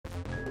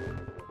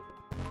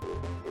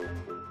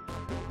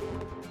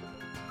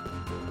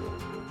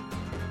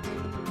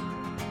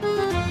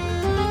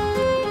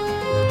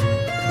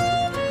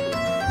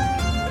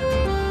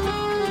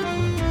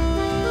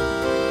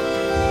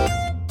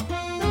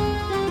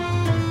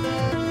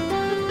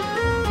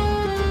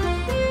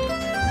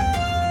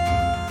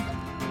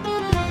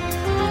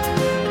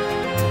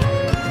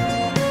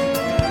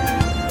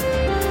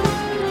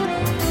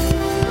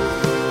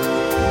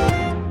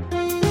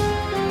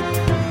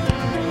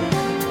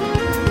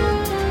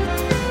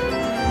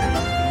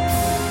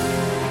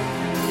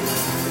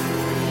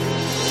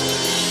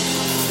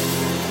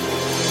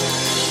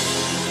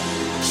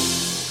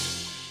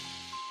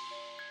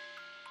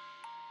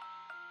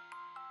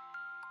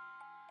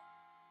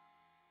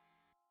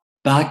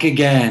Back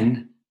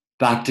again.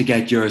 Back to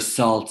get your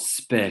salt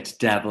spit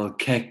devil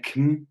kick.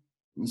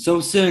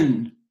 So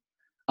soon?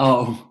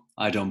 Oh,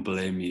 I don't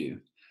blame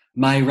you.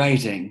 My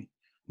writing,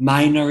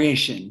 my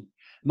narration,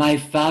 my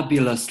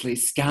fabulously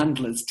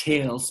scandalous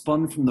tale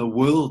spun from the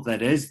wool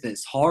that is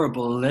this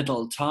horrible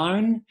little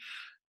town.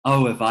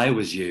 Oh, if I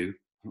was you,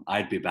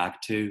 I'd be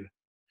back too.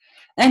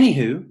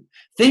 Anywho,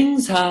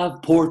 things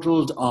have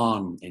portaled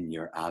on in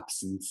your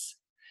absence.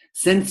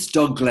 Since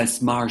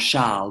Douglas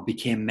Marshall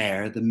became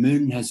mayor, the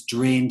moon has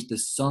drained the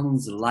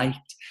sun's light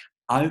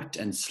out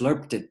and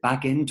slurped it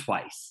back in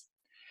twice.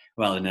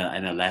 Well, in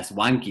a less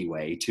wanky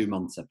way, 2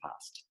 months have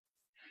passed.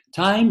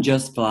 Time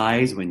just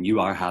flies when you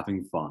are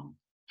having fun.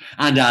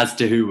 And as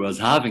to who was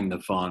having the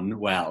fun,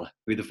 well,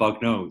 who the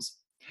fuck knows?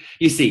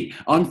 You see,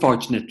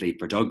 unfortunately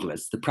for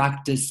Douglas, the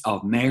practice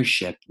of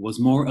mayorship was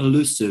more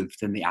elusive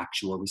than the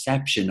actual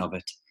reception of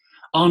it.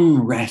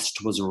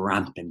 Unrest was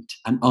rampant,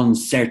 and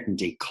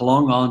uncertainty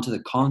clung on to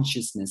the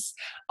consciousness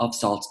of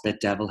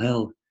SaltSpitDevil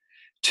Hill.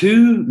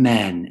 2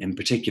 men in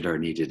particular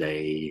needed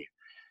a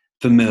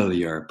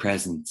familiar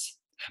presence.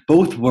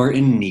 Both were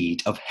in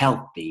need of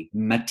healthy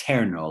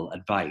maternal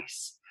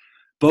advice.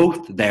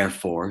 Both,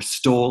 therefore,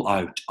 stole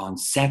out on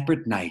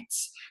separate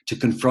nights to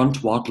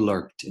confront what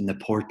lurked in the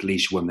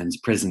Portlaoise women's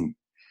prison.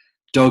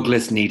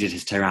 Douglas needed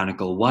his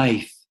tyrannical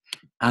wife,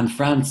 and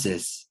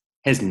Frances,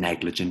 his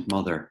negligent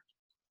mother.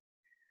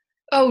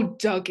 Oh,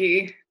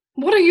 Dougie,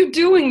 what are you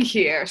doing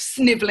here,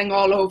 snivelling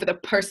all over the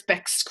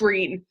Perspex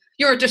screen?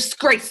 You're a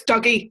disgrace,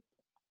 Dougie.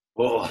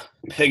 Oh,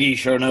 Peggy,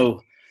 sure no.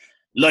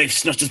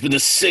 Life's not just been the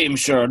same,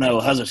 sure now,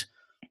 has it?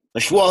 The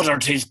schwatter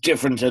tastes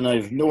different, and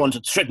I've no one to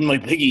threaten my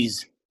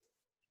piggies.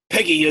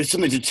 Peggy, I've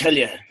something to tell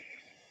you.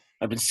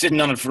 I've been sitting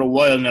on it for a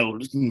while now.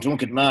 Listen, don't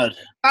get mad.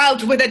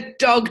 Out with it,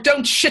 Doug.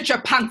 Don't shit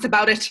your pants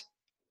about it.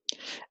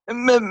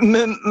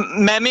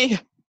 Mammy?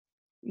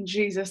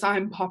 Jesus,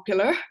 I'm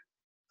popular.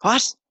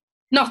 What?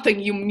 Nothing,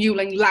 you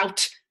mewling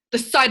lout. The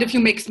sight of you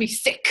makes me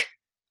sick.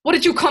 What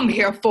did you come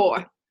here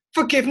for?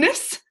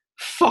 Forgiveness?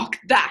 Fuck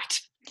that.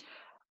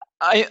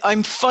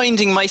 I'm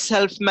finding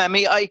myself,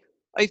 Mammy.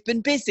 I've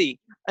been busy.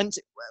 And,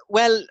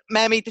 well,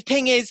 Mammy, the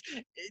thing is,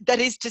 that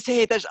is to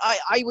say that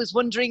I was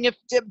wondering if,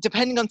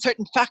 depending on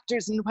certain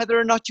factors and whether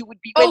or not you would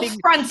be willing... Oh,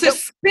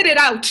 Francis, spit it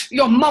out!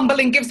 Your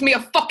mumbling gives me a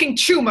fucking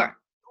tumour!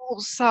 Oh,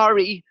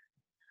 sorry.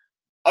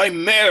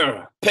 I'm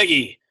Mayor,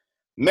 Peggy.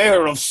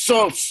 Mayor of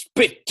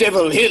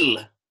SaltSpitDevil Hill.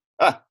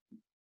 Ah.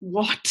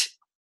 What?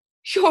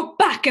 You're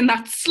back in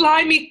that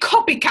slimy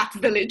copycat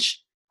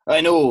village?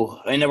 I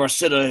know. I never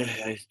said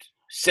I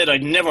said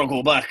I'd never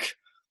go back.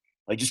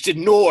 I just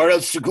didn't know where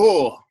else to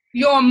go.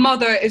 Your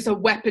mother is a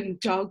weapon,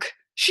 Doug.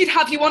 She'd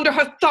have you under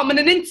her thumb in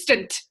an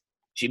instant.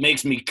 She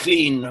makes me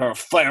clean her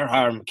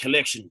firearm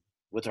collection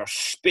with her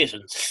spit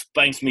and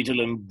spanks me till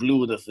I'm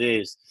blue in the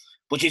face.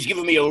 But she's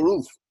given me a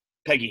roof,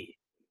 Peggy.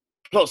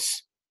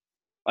 Plus,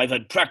 I've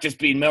had practice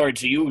being married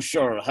to you,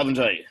 sure, haven't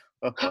I?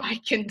 I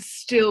can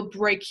still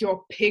break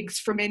your pigs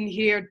from in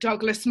here,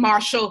 Douglas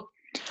Marshall.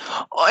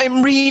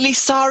 I'm really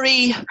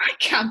sorry. I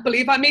can't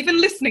believe I'm even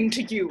listening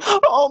to you.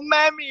 Oh,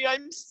 Mammy,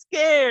 I'm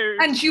scared.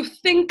 And you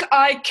think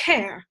I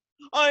care?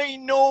 I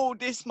know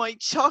this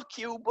might shock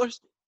you, but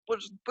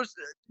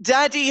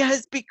Daddy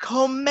has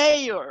become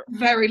mayor.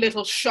 Very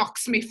little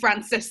shocks me,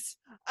 Francis.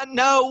 And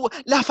now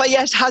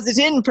Lafayette has it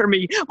in for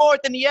me, more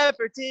than he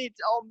ever did.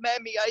 Oh,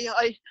 Mammy,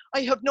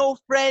 I have no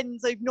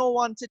friends. I've no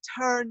one to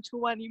turn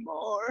to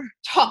anymore.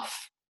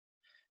 Tough.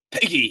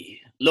 Peggy,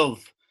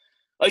 love,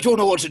 I don't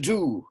know what to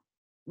do.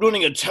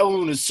 Running a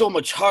town is so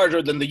much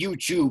harder than the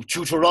YouTube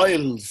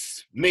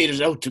tutorials made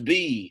it out to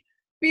be.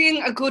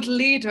 Being a good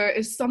leader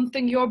is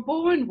something you're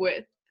born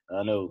with.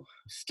 I know.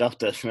 Stop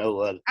that now,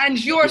 well.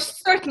 And you're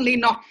certainly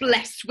not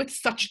blessed with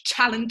such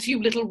talent,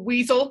 you little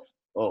weasel.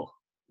 Oh,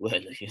 well,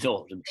 you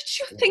know. Did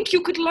you think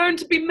you could learn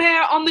to be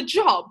mayor on the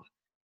job?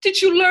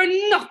 Did you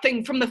learn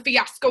nothing from the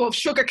fiasco of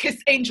Sugar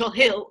Kiss Angel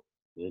Hill?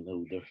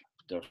 No,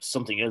 there's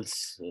something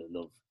else,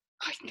 love.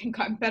 I think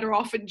I'm better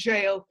off in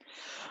jail.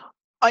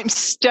 I'm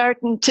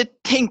starting to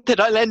think that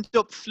I'll end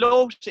up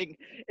floating,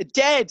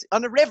 dead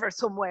on a river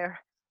somewhere.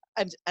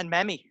 And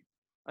Mammy,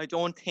 I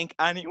don't think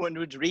anyone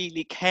would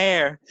really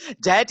care.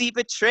 Daddy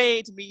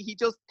betrayed me. He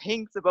just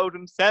thinks about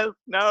himself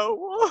now.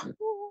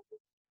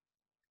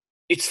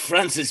 It's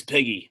Francis,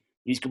 Peggy.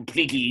 He's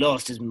completely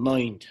lost his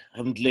mind.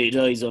 Haven't laid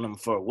eyes on him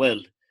for, well,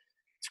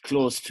 it's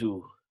close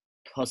to,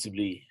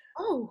 possibly.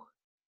 Oh,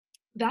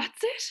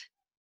 that's it?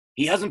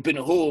 He hasn't been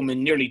home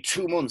in nearly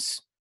 2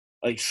 months.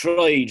 I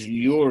tried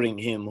luring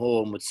him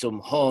home with some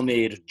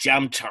homemade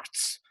jam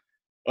tarts.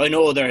 I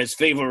know they're his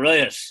favourite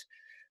riot.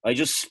 I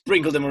just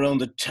sprinkled them around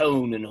the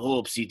town in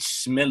hopes he'd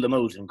smell them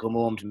out and come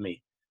home to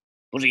me.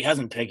 But he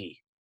hasn't, Peggy.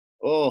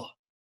 Oh,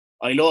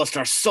 I lost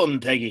our son,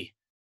 Peggy.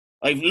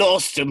 I've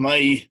lost him,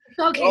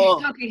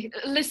 Dougie,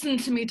 listen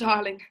to me,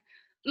 darling.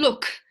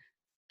 Look,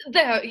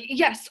 there,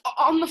 yes,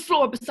 on the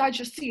floor beside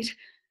your seat.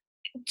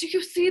 Do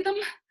you see them?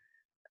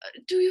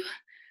 Do you?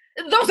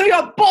 Those are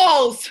your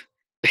balls!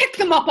 Pick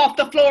them up off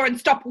the floor and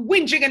stop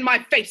whinging in my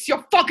face.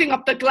 You're fogging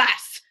up the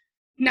glass.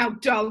 Now,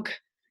 Doug,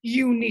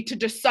 You need to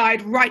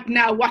decide right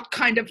now what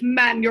kind of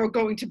man you're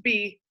going to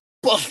be.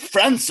 But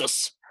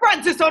Francis!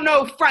 Francis, oh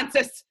no,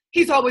 Francis!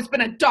 He's always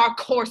been a dark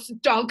horse,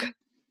 Doug.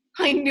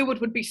 I knew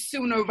it would be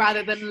sooner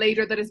rather than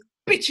later that his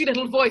bitchy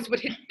little voice would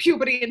hit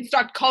puberty and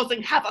start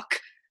causing havoc.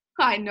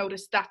 I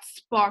noticed that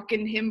spark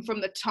in him from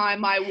the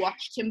time I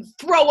watched him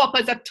throw up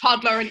as a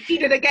toddler and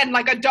eat it again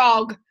like a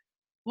dog.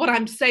 What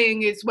I'm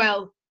saying is,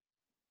 well,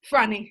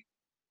 Franny,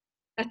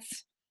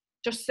 let's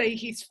just say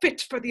he's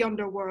fit for the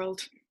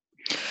underworld.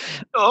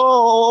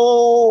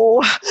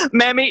 Oh,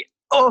 Mammy,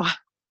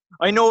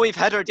 I know we've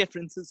had our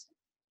differences,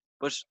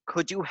 but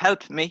could you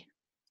help me?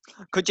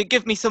 Could you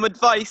give me some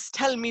advice?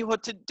 Tell me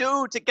what to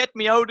do to get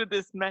me out of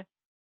this mess.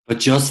 But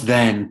just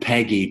then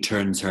Peggy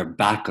turns her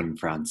back on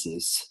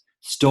Francis.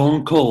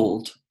 Stone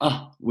cold.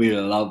 We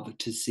love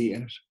to see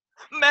it.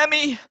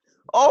 Mammy,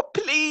 oh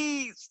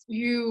please.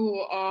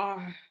 You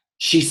are...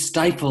 She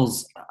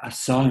stifles a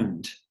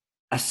sound.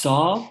 A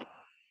sob?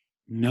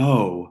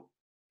 No.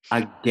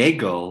 A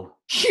giggle.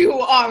 You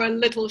are a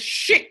little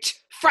shit,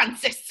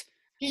 Francis.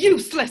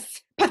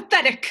 Useless,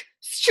 pathetic,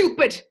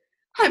 stupid.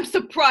 I'm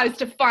surprised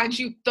to find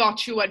you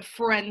thought you had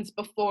friends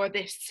before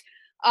this.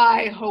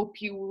 I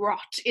hope you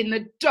rot in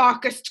the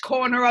darkest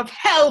corner of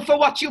hell for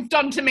what you've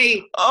done to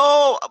me.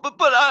 Oh, but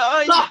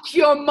I... Lock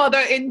your mother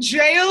in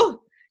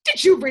jail?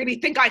 Did you really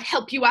think I'd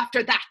help you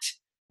after that?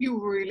 You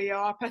really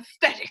are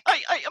pathetic.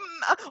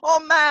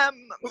 Oh,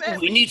 ma'am.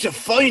 We need to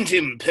find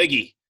him,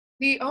 Peggy.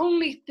 The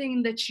only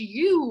thing that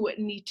you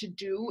need to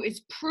do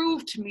is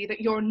prove to me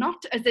that you're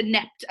not as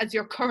inept as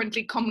you're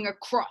currently coming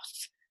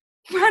across.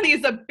 Franny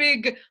is a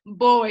big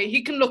boy.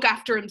 He can look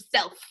after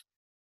himself.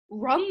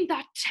 Run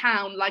that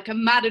town like a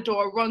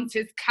matador runs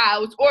his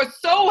cows, or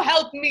so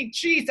help me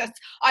Jesus,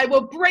 I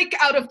will break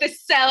out of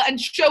this cell and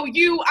show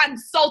you and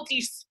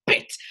Salty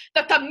Spit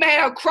that the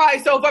mayor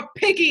cries over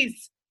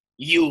piggies.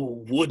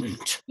 You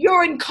wouldn't.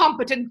 You're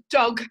incompetent,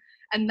 Doug,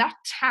 and that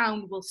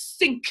town will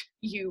sink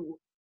you.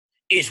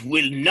 It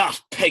will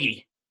not,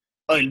 Peggy.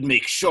 I'll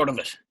make sure of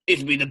it.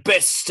 It'll be the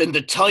best and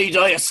the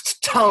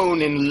tidiest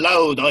town in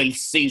Loud, I'll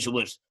see to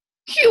it.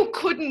 You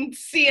couldn't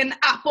see an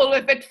apple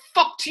if it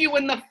fucked you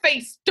in the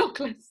face,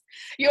 Douglas.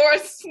 You're a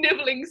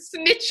snivelling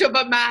snitch of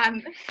a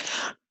man.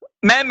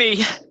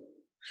 Mammy.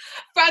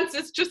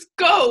 Francis, just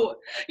go.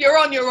 You're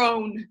on your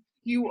own.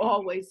 You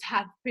always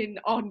have been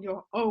on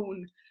your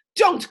own.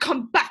 Don't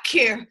come back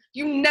here.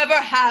 You never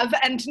have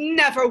and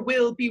never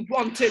will be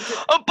wanted.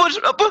 But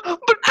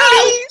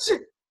please.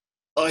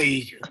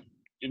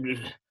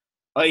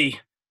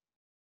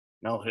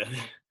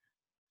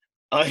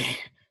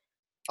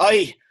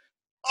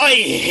 I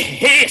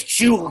hate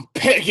you,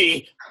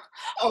 Peggy.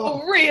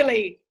 Oh,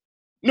 really?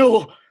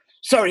 No,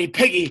 sorry,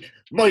 Peggy,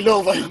 my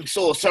love, I'm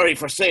so sorry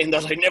for saying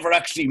that. I never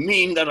actually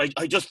mean that.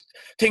 I just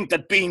think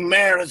that being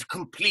mayor has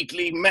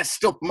completely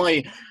messed up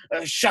my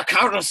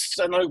shakaris,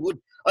 and I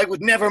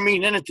would never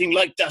mean anything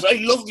like that. I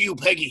love you,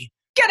 Peggy.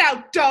 Get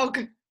out,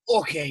 Doug.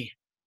 Okay.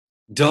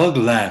 Doug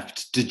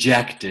left,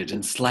 dejected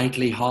and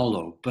slightly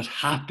hollow, but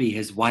happy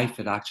his wife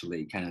had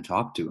actually kind of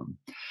talked to him.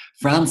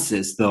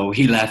 Francis, though,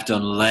 he left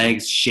on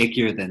legs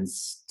shakier than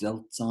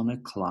stilts on a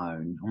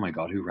clown. Oh my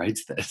God, who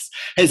writes this?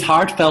 His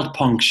heart felt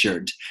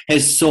punctured,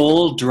 his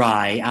soul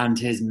dry, and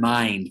his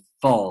mind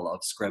full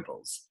of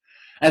scribbles.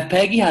 If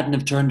Peggy hadn't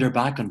have turned her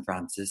back on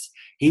Francis,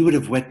 he would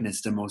have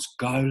witnessed a most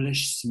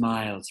ghoulish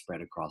smile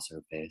spread across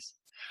her face,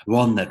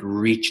 one that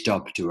reached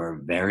up to her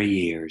very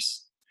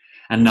ears.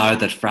 And now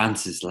that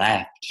Francis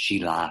left,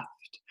 she laughed,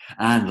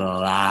 and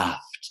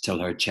laughed till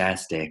her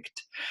chest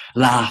ached,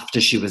 laughed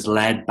as she was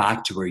led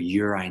back to her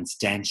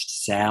urine-stenched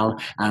cell,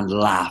 and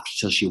laughed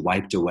till she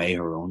wiped away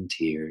her own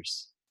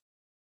tears.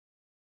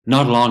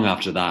 Not long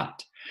after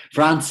that,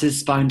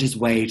 Francis found his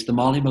way to the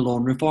Molly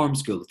Malone Reform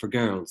School for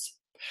Girls.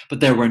 But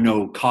there were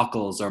no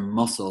cockles or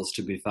mussels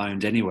to be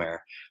found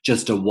anywhere,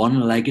 just a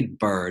one-legged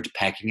bird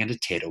pecking at a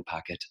tato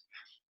packet.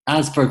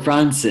 As for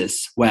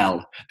Francis,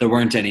 well, there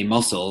weren't any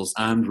muscles,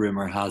 and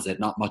rumour has it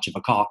not much of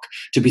a cock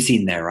to be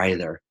seen there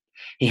either.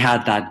 He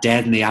had that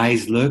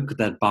dead-in-the-eyes look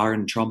that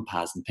Baron Trump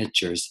has in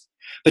pictures.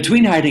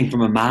 Between hiding from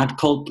a mad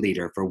cult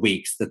leader for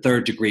weeks, the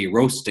third-degree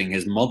roasting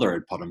his mother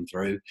had put him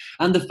through,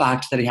 and the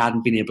fact that he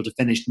hadn't been able to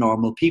finish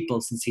Normal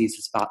People since he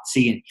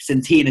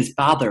and his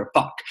father,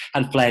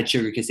 had fled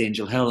Sugar Kiss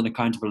Angel Hill on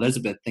account of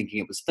Elizabeth thinking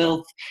it was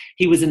filth,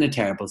 he was in a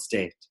terrible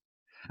state.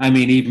 I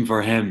mean, even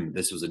for him,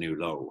 this was a new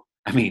low.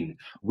 I mean,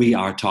 we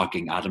are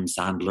talking Adam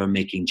Sandler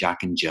making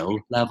Jack and Jill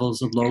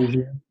levels of low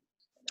here.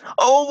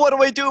 Oh, what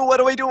do I do? What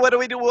do I do? What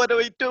do I do? What do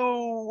I do?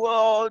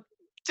 Oh,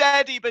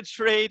 Daddy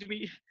betrayed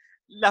me.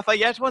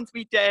 Lafayette wants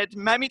me dead.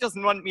 Mammy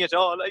doesn't want me at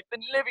all. I've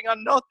been living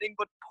on nothing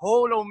but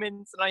polo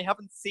mints, and I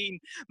haven't seen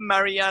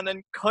Marianne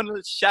and Connell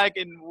shag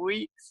in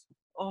weeks.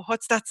 Oh,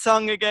 what's that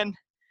song again?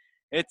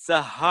 It's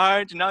a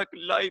hard knock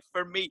life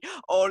for me.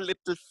 Oh,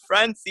 little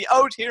Francie,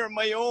 out here on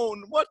my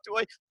own. What do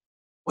I...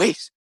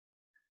 Wait.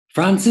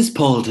 Francis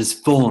pulled his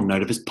phone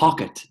out of his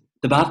pocket.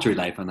 The battery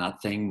life on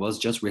that thing was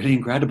just really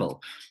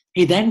incredible.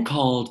 He then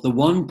called the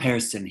one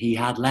person he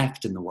had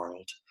left in the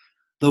world,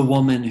 the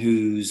woman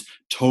whose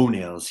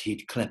toenails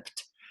he'd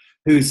clipped,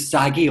 whose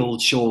saggy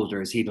old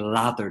shoulders he'd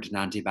lathered in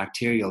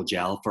antibacterial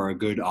gel for a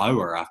good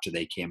hour after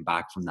they came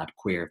back from that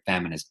queer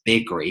feminist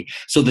bakery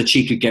so that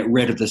she could get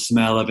rid of the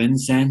smell of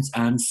incense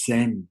and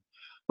sin.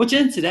 Which,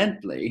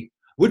 incidentally,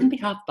 wouldn't be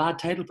half a bad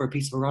title for a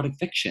piece of erotic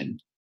fiction.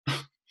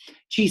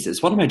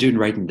 Jesus, what am I doing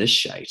writing this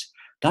shite?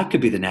 That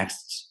could be the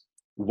next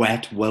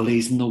Wet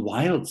Willies in the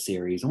Wild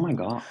series. Oh my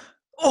god.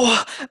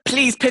 Oh,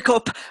 please pick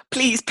up.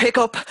 Please pick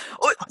up.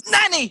 Oh,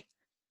 Nanny!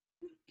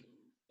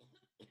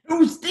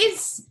 Who's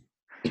this?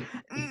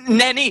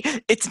 Nanny,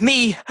 it's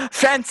me,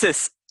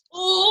 Francis.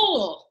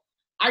 Oh,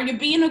 are you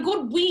being a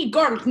good wee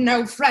girl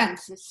now,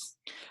 Francis?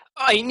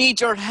 I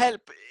need your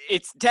help.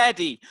 It's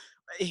Daddy.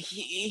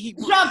 He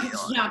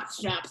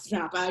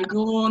Stop. I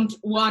don't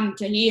want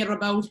to hear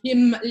about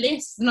him.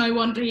 Listen, I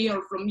want to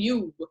hear from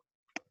you.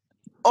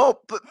 Oh,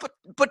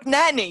 but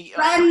Nanny.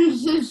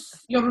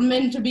 Francis, you're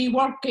meant to be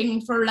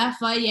working for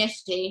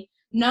Lafayette,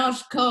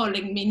 not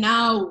calling me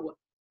now.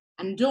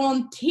 And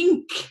don't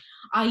think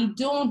I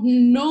don't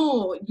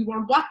know you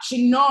are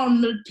watching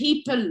normal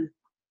people.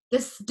 The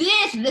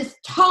state of this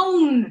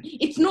town,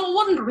 it's no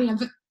wonder we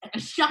have a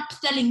shop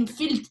selling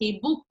filthy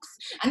books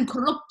and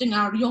corrupting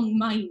our young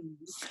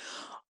minds.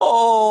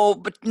 Oh,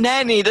 but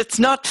Nanny, that's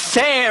not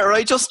fair.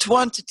 I just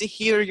wanted to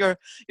hear your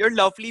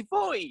lovely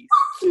voice.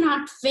 That's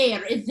not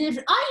fair, is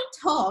it? I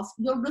thought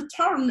your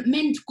return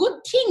meant good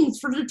things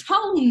for the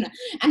town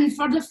and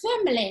for the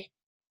family,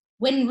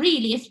 when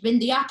really it's been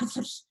the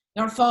opposite.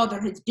 Your father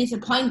has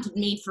disappointed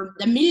me for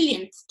the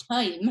millionth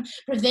time,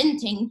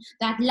 preventing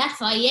that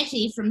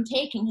Lafayette from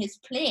taking his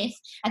place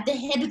at the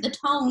head of the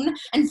town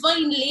and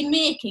finally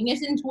making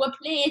it into a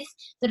place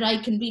that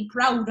I can be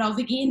proud of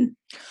again.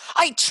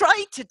 I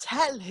tried to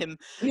tell him.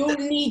 You'll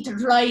need to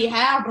try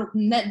harder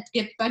than that to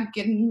get back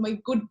in my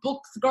good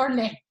books,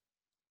 girlie.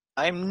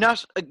 I'm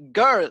not a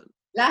girl.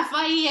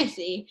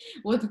 Lafayette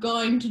was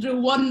going to do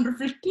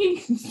wonderful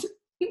things.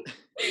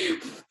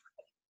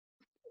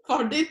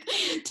 For this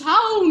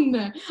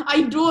town,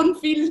 I don't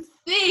feel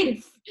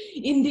safe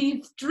in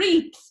these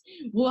streets.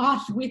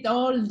 What with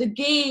all the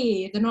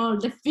gays and all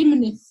the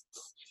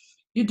feminists?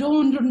 You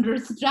don't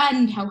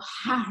understand how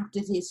hard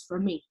it is for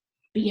me,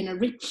 being a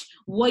rich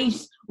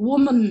white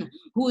woman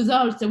who is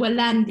also a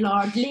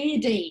landlord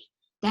lady.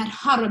 That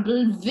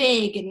horrible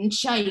vegan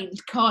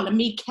child calling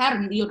me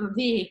Karen the other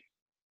day.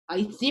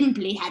 I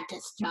simply had to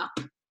stop.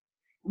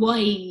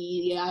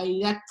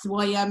 That's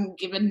why I'm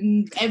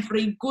giving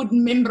every good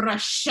member a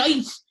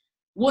shite,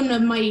 one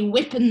of my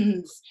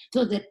weapons,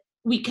 so that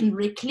we can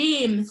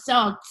reclaim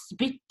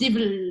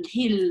SaltSpitDevil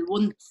Hill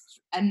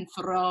once and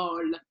for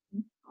all.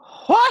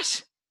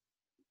 What?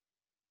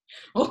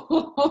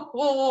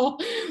 Oh,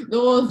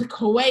 those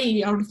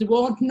cowards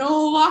won't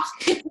know what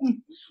hit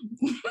them.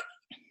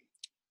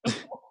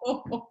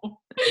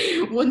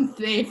 Once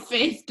they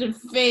face to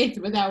face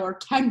with our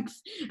tanks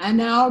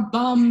and our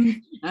bombs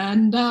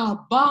and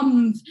our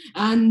bombs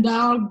and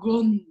our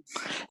guns.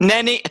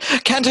 Nanny,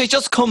 can't I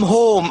just come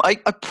home? I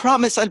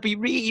promise I'll be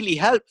really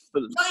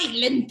helpful.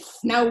 Silence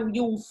now,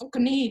 you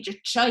fucking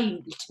idiot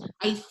child.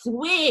 I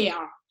swear.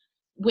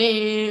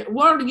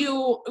 Were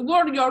your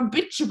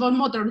bitch of a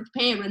mother's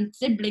parents,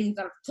 siblings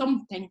or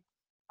something?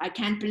 I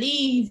can't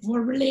believe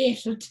we're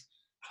related.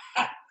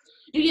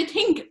 Do you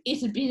think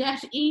it'd be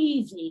that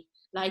easy?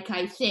 Like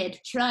I said,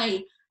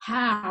 try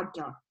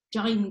harder,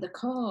 join the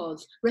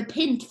cause,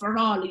 repent for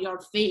all of your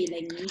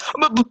failings.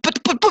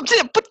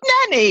 But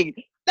Nanny,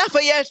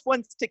 Lafayette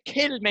wants to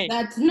kill me.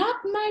 That's not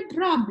my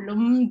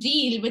problem.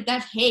 Deal with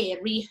that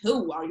hairy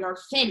whore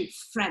yourself,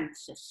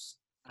 Francis.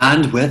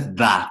 And with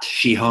that,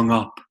 she hung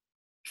up.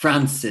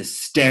 Francis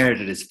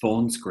stared at his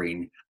phone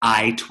screen,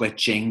 eye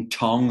twitching,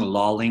 tongue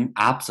lolling,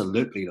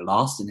 absolutely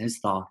lost in his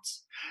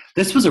thoughts.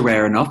 This was a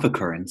rare enough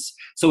occurrence,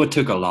 so it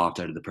took a lot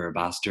out of the poor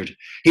bastard.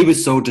 He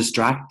was so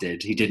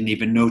distracted, he didn't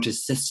even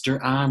notice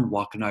Sister Anne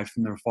walking out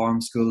from the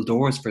reform school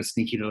doors for a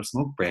sneaky little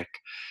smoke break.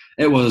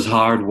 It was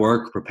hard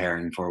work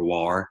preparing for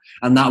war,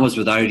 and that was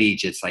without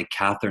Egypts like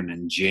Catherine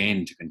and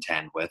Jane to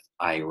contend with.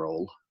 Eye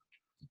roll.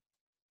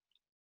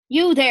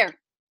 You there,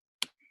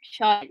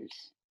 child.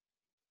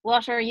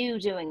 What are you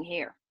doing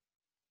here?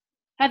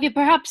 Have you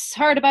perhaps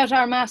heard about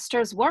our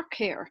master's work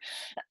here?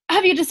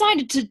 Have you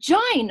decided to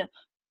join?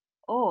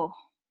 Oh,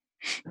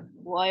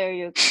 why are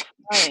you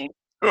crying?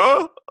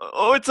 Oh,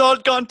 it's all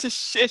gone to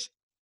shit.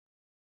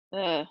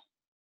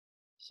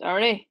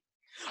 Sorry.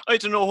 I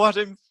don't know what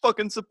I'm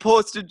fucking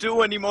supposed to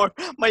do anymore.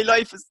 My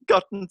life has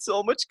gotten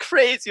so much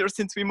crazier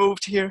since we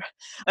moved here.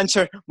 And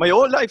sure, my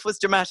whole life was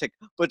dramatic,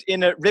 but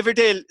in a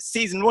Riverdale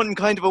season 1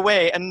 kind of a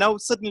way, and now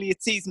suddenly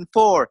it's season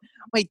 4.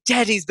 My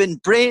daddy's been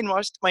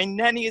brainwashed, my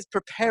nanny is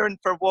preparing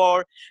for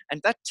war,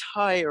 and that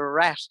Thai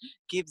rat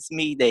gives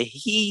me the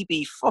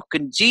heebie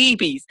fucking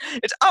jeebies.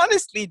 It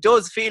honestly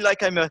does feel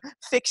like I'm a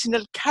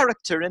fictional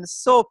character in a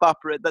soap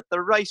opera that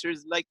the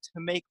writers like to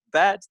make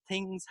bad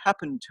things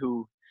happen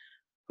to.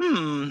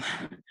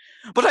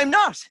 But I'm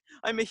not.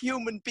 I'm a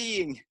human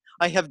being.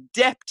 I have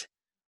depth.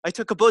 I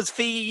took a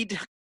BuzzFeed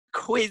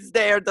quiz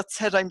there that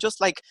said I'm just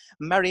like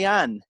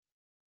Marianne.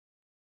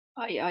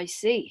 I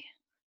see.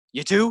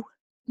 You do?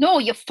 No,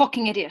 you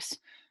fucking idiot.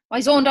 I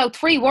zoned out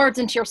 3 words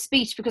into your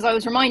speech because I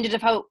was reminded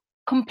of how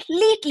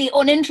completely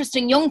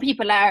uninteresting young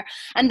people are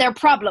and their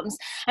problems,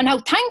 and how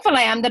thankful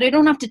I am that I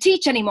don't have to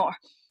teach anymore.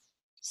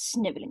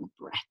 Snivelling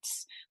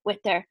brats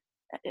with their,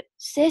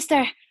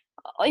 sister,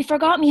 I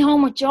forgot me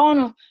homework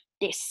journal,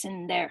 this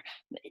and there.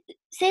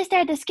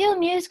 Sister, the school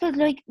musical's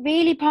like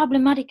really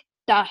problematic.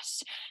 That.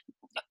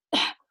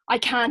 I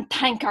can't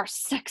thank our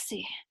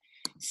sexy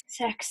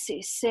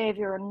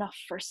saviour enough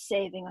for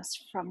saving us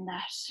from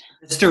that.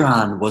 Sister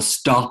Anne was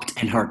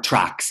stopped in her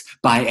tracks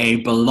by a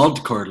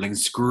blood-curdling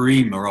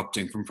scream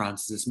erupting from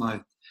Francis's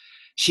mouth.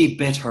 She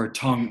bit her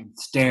tongue and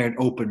stared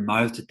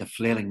open-mouthed at the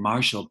flailing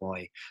marshal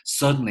boy,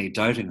 suddenly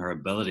doubting her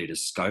ability to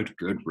scout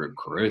good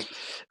recruits.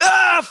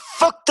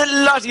 Fuck the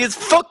lotties,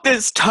 fuck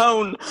this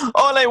town.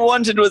 All I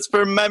wanted was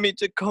for Mammy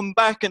to come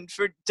back and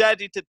for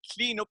Daddy to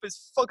clean up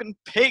his fucking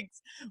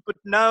pigs. But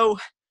now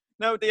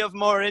they have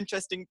more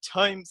interesting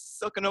times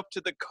sucking up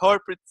to the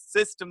corporate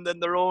system than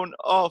their own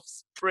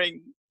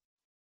offspring.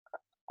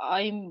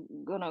 I'm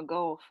gonna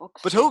go, fuck.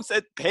 But who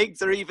said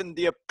pigs are even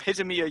the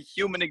epitome of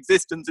human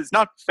existence is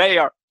not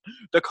fair?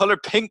 The colour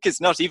pink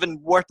is not even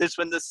worth it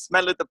when the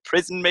smell of the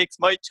prison makes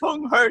my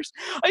tongue hurt.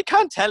 I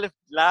can't tell if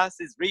glass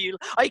is real.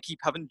 I keep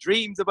having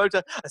dreams about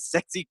a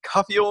sexy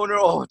coffee owner.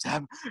 Oh,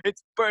 damn,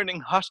 it's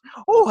burning hot.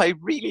 Oh, I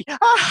really,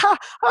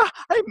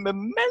 I'm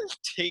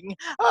melting.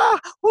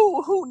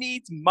 Who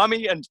needs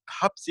Mummy and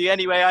Popsy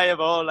anyway? I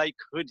have all I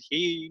could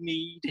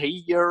need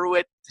here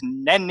with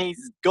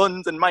Nenny's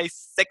guns and my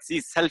sexy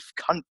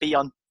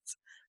self-confidence.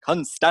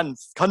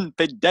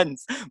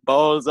 Confidence,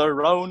 balls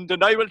around,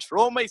 and I will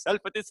throw myself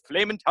at this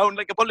flaming town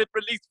like a bullet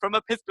released from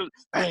a pistol.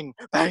 Bang,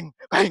 bang,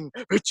 bang.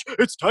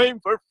 It's time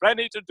for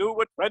Franny to do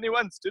what Franny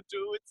wants to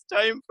do. It's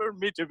time for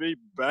me to be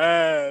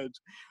bad.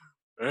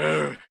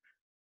 Oh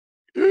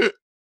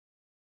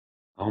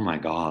my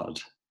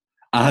God.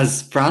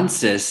 As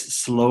Francis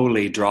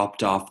slowly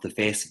dropped off the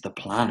face of the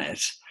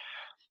planet,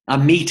 a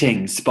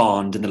meeting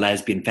spawned in the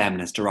lesbian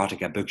feminist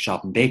erotica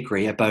bookshop and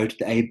bakery about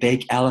a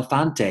big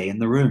elefante in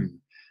the room.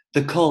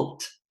 The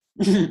cult.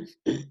 The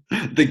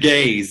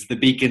gays, the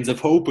beacons of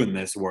hope in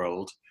this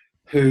world.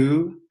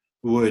 Who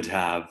would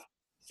have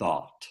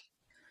thought?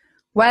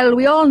 Well,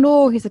 we all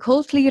know he's a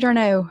cult leader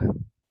now.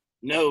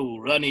 No,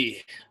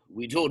 Ronnie,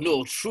 we don't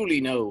know, truly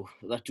know,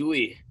 that do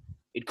we?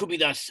 It could be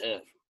that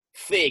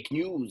fake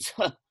news,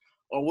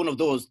 or one of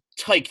those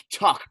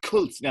TikTok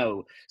cults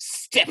now.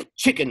 Step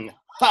chicken,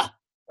 ha!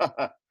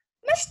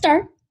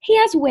 Mister, he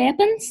has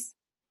weapons.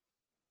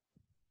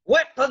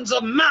 Weapons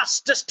of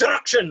mass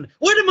destruction!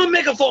 Where did my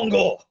megaphone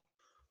go?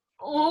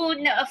 Oh,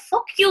 no,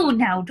 fuck you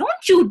now.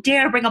 Don't you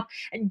dare bring up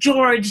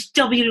George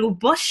W.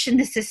 Bush in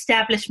this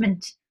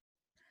establishment.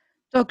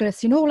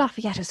 Douglas, you know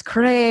Lafayette is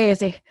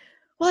crazy.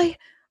 Why,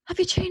 have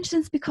you changed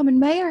since becoming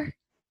mayor?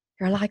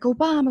 You're like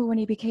Obama when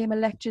he became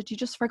elected. You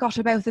just forgot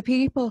about the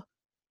people.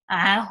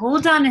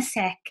 Hold on a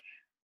sec.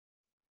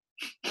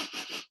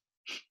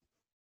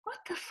 What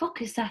the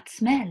fuck is that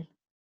smell?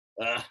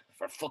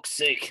 For fuck's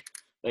sake.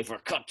 I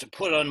forgot to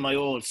put on my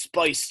old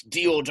spice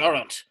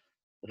deodorant.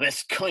 The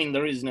best kind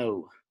there is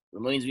now.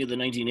 Reminds me of the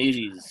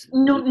 1980s.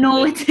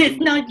 No, it's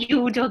not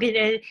you, Doug.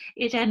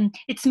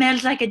 It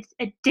smells like a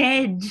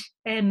dead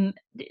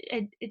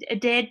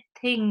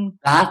thing.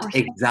 That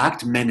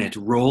exact minute,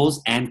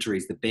 Rose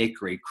enters the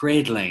bakery,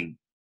 cradling.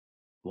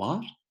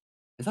 What?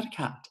 Is that a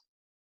cat?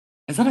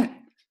 Is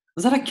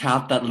that a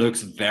cat that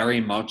looks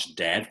very much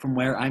dead from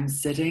where I'm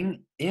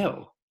sitting?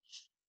 Ew.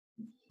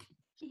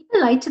 Be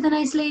polite to the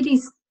nice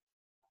ladies.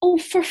 Oh,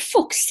 for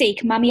fuck's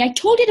sake, Mammy, I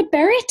told you to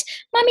bury it.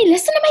 Mammy,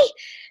 listen to me.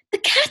 The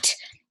cat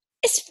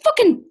is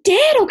fucking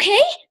dead,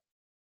 okay?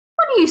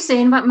 What are you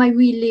saying about my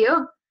wee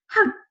Leo?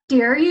 How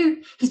dare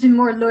you? He's been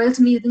more loyal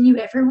to me than you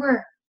ever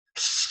were.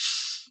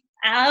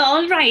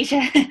 All right,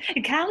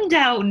 calm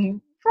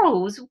down.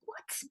 Rose,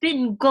 what's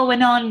been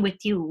going on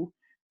with you?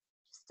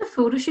 Just a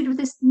photo shoot with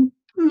this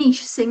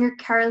niche singer,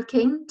 Carole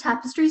King,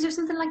 Tapestries or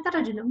something like that,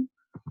 I don't know.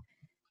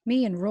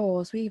 Me and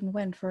Rose, we even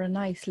went for a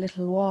nice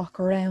little walk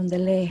around the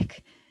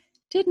lake.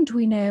 Didn't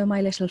we now, my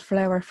little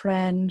flower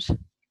friend?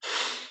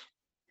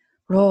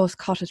 Rose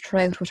caught a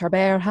trout with her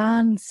bare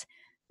hands.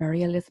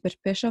 Very Elizabeth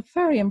Bishop,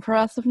 very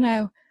impressive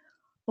now.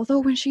 Although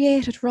when she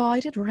ate it raw, I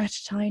did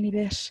retch a tiny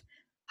bit.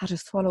 Had to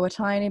swallow a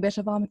tiny bit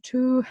of vomit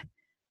too.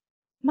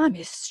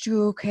 Mammy's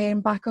stew came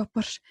back up,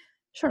 but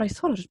sure I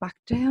swallowed it back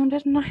down,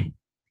 didn't I?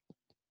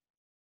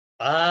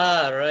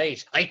 Ah,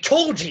 right. I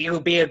told you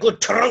it'd be a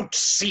good trout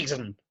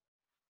season.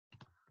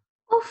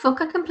 Oh fuck,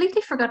 I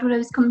completely forgot what I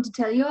was coming to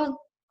tell you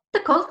all.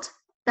 The cult.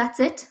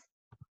 That's it.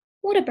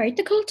 What about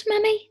the cult,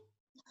 Mammy?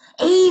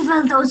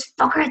 Evil, those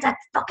fuckers, that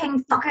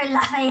fucking fucker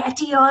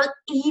Lafayette, all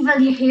evil,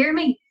 you hear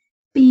me?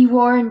 Be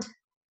warned.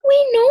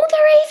 We know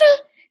they're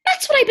evil.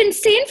 That's what I've been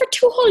saying for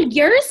 2 whole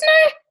years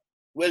now.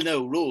 Well,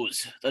 now,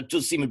 Rose, that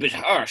does seem a bit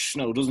harsh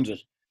now, doesn't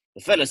it?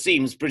 The fella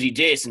seems pretty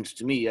decent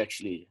to me,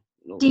 actually.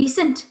 You know.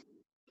 Decent?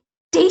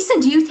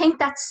 Decent? You think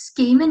that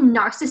scheming,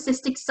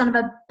 narcissistic son of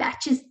a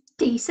bitch is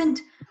decent?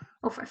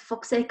 Oh, for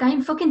fuck's sake,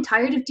 I'm fucking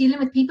tired of dealing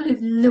with people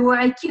who've lower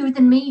IQ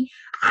than me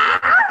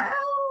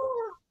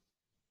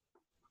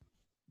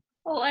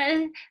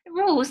Oh,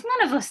 Rose,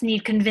 none of us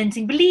need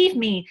convincing, believe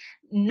me.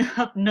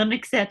 None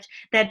except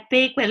that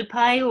Bakewell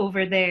pie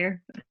over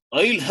there.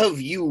 I'll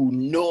have you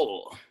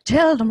know.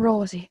 Tell them,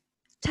 Rosie.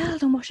 Tell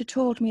them what you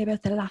told me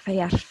about the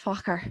Lafayette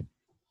fucker.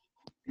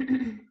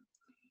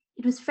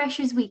 It was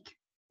Freshers' Week.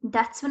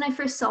 That's when I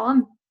first saw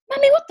him.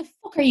 Mammy, what the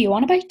fuck are you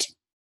on about?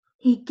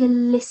 He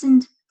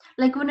glistened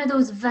like one of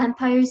those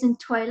vampires in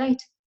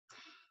Twilight.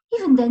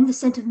 Even then, the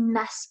scent of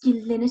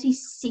masculinity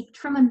seeped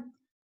from him.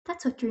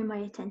 That's what drew my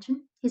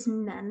attention, his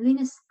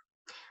manliness.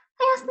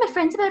 I asked my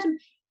friends about him.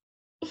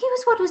 He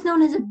was what was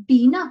known as a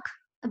B-knock,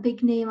 a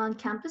big name on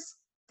campus.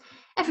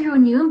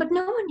 Everyone knew him, but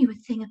no one knew a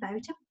thing about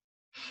him.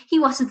 He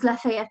wasn't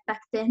Lafayette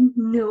back then,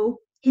 no.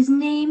 His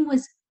name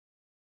was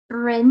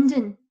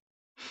Brendan.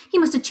 He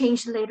must have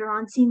changed later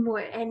on, seemed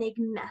more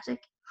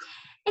enigmatic.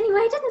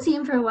 Anyway, I didn't see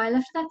him for a while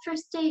after that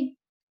first day.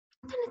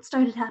 Then it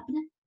started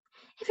happening.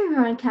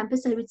 Everywhere on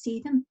campus I would see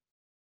them.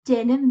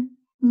 Denim,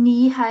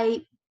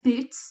 knee-high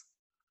boots.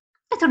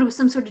 I thought it was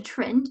some sort of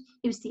trend.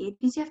 It was the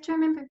 80s, you have to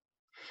remember.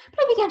 But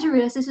I began to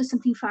realize this was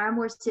something far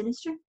more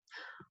sinister.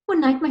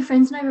 One night, my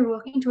friends and I were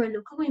walking to our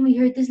local way and we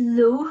heard this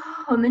low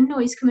humming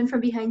noise coming from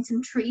behind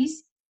some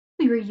trees.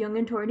 We were young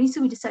and horny,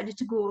 so we decided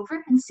to go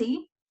over and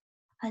see.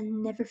 I'll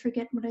never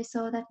forget what I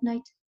saw that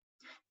night.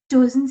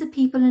 Dozens of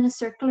people in a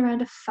circle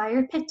around a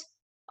fire pit,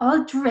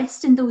 all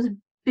dressed in those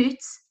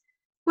boots,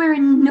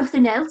 wearing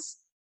nothing else.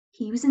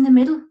 He was in the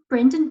middle,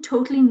 Brendan,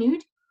 totally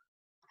nude.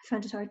 I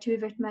found it hard to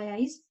avert my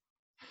eyes.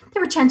 They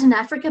were chanting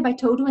Africa by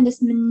Toto in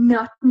this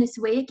monotonous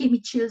way. It gave me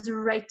chills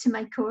right to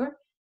my core.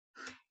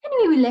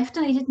 Anyway, we left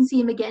and I didn't see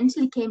him again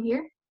till he came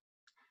here.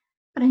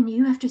 But I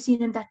knew after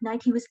seeing him that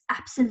night he was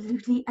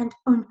absolutely and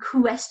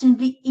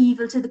unquestionably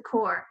evil to the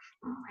core.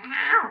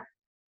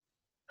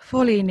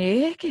 Fully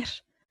naked?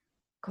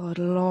 Good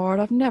Lord,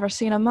 I've never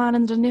seen a man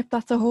in the nip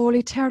that's a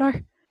holy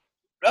terror.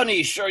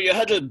 Ronnie, sure you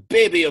had a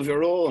baby of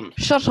your own.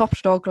 Shut up,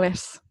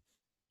 Douglas.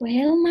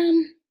 Well,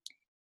 Mum,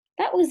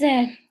 that was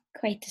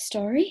quite the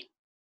story.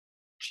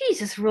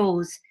 Jesus,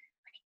 Rose.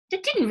 I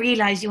didn't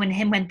realise you and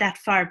him went that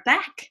far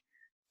back.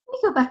 We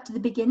go back to the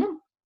beginning.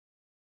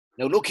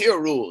 Now look here,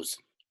 Rose.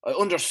 I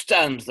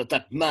understand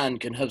that man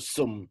can have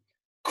some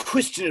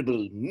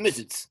questionable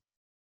methods,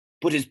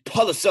 but his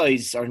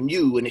policies are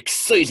new and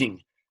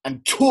exciting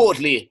and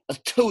totally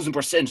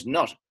 1,000%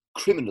 not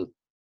criminal.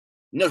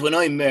 Not when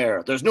I'm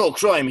mayor. There's no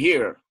crime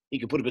here. He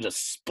could put a bit of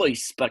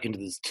spice back into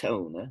this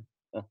town,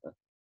 eh?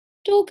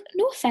 Doug,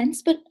 no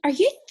offence, but are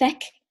you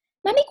thick?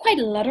 Mammy quite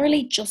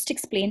literally just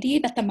explained to you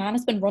that the man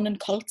has been running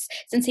cults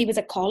since he was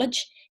at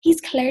college. He's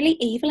clearly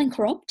evil and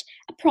corrupt,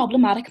 a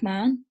problematic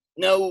man.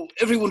 Now,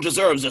 everyone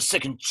deserves a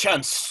second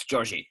chance,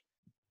 Georgie.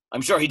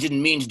 I'm sure he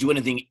didn't mean to do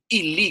anything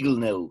illegal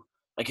now.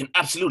 I can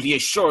absolutely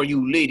assure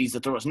you ladies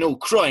that there was no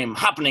crime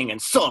happening in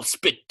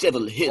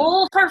SaltSpitDevil Hill.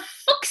 Oh, for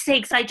fuck's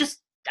sakes, I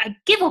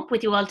give up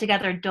with you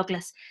altogether,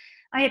 Douglas.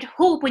 I had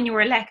hope when you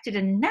were elected,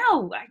 and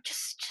now I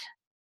just...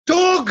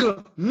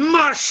 Doug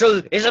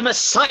Marshall is a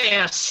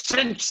messiah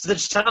sent to the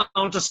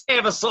town to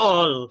save us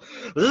all.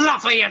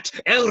 Lafayette,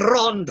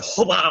 Elrond,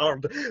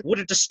 Hubbard would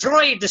have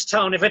destroyed this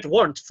town if it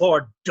weren't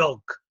for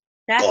Doug.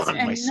 That's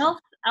enough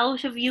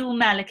out of you,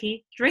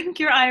 Malachi. Drink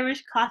your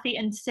Irish coffee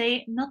and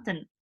say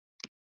nothing.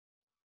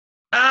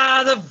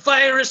 The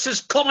virus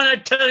is coming, I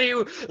tell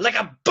you, like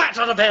a bat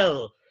out of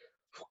hell.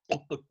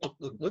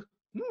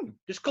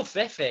 This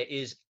coffee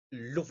is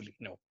lovely.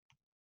 No.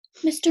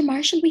 Mr.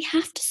 Marshall, we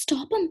have to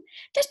stop him.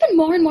 There's been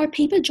more and more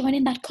people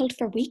joining that cult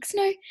for weeks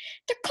now.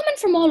 They're coming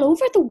from all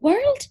over the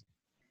world.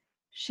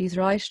 She's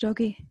right,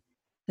 Dougie.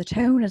 The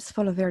town is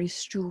full of very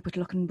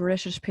stupid-looking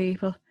British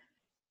people.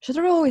 So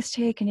they're always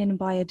taken in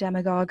by a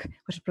demagogue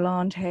with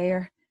blonde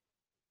hair.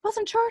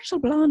 Wasn't Churchill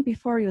blonde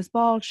before he was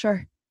bald,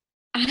 sure?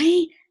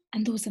 Aye,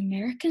 and those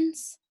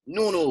Americans?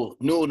 No.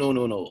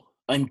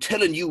 I'm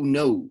telling you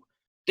no.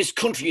 This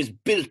country is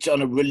built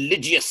on a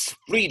religious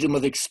freedom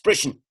of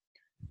expression.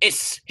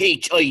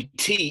 SHITE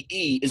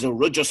is a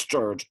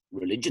registered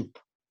religion.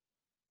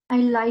 I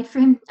lied for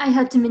him. I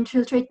helped him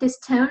infiltrate this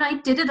town. I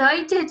did.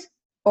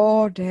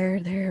 Oh,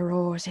 there,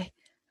 Rosie.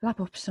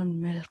 Lap up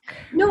some milk.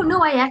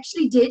 No, I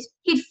actually did.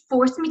 He'd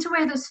forced me to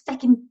wear those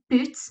feckin'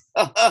 boots.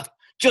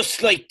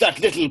 Just like that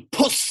little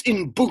puss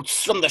in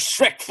boots from the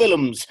Shrek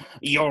films.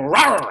 You're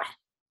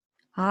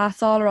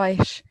It's all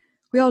right.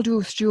 We all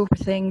do stupid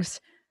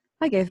things.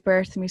 I gave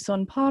birth to my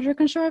son Podrick,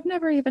 and sure, I've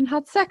never even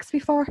had sex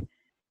before.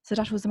 So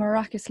that was a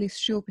miraculously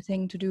stupid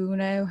thing to do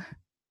now.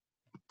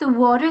 The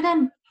water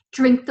then?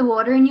 Drink the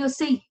water and you'll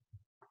see.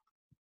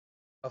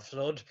 The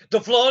flood!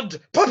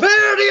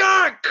 Prepare the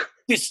ark!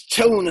 This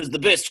town is the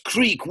best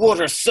creek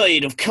water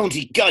side of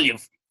County Galway.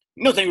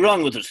 Nothing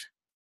wrong with it.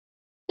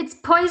 It's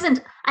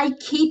poisoned. I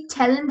keep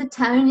telling the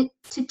town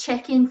to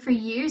check in for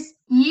years.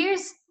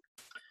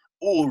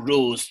 Oh,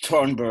 Rose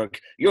Thornburg,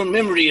 your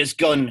memory has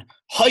gone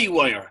high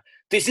wire.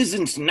 This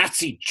isn't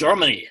Nazi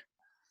Germany.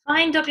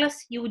 Fine,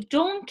 Douglas. You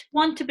don't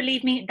want to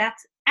believe me.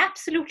 That's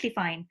absolutely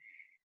fine.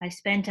 I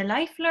spent a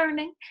life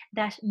learning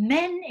that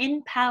men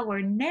in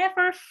power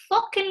never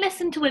fucking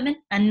listen to women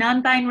and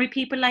non-binary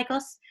people like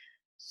us.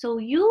 So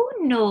you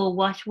know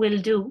what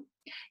we'll do.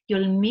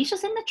 You'll meet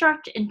us in the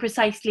church in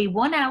precisely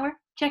 1 hour,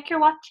 check your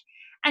watch,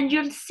 and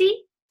you'll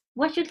see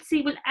what you'll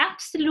see will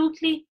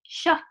absolutely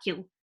shock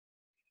you.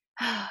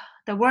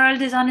 The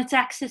world is on its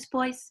axis,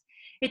 boys.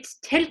 It's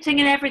tilting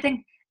and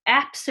everything.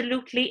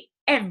 Absolutely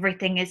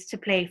everything is to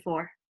play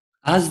for.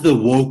 As the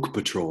woke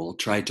patrol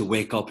tried to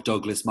wake up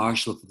Douglas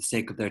Marshall for the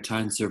sake of their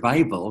town's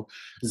survival,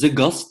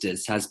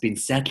 Zagustus has been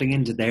settling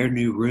into their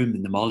new room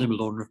in the Molly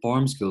Malone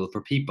Reform School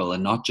for people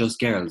and not just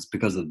girls,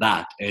 because of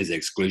that is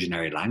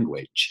exclusionary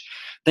language.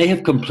 They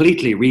have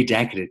completely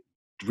redecorated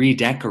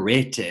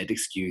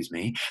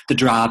the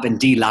drab and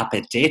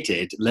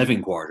dilapidated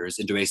living quarters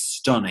into a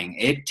stunning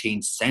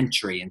 18th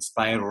century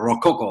inspired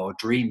Rococo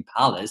dream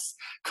palace,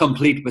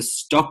 complete with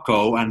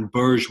stucco and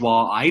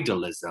bourgeois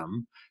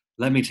idolism.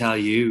 Let me tell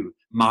you,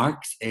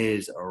 Marx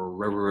is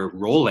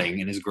rolling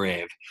in his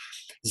grave.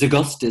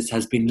 Zagustus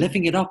has been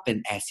living it up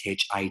in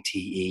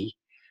SHITE.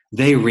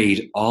 They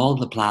read all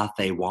the Plath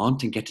they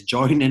want and get to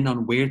join in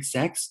on weird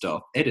sex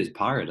stuff. It is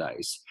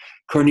paradise.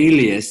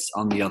 Cornelius,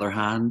 on the other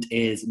hand,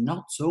 is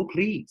not so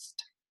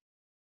pleased.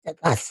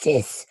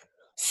 Zagustus,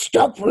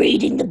 stop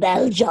reading the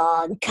bell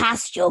jar and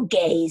cast your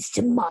gaze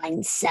to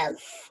mine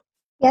self.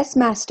 Yes,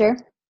 master.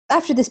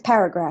 After this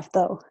paragraph,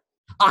 though.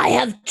 I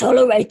have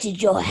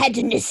tolerated your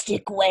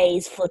hedonistic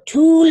ways for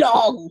too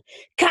long.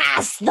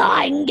 Cast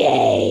thine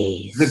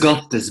gaze.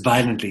 Zagustus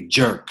violently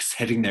jerks,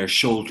 hitting their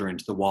shoulder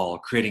into the wall,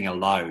 creating a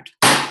loud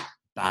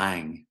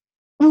bang.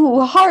 Ooh,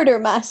 harder,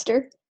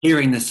 master.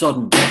 Hearing the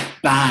sudden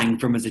bang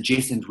from his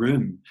adjacent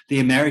room, the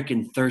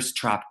American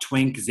thirst-trap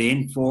twink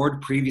Zane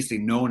Ford, previously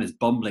known as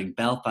bumbling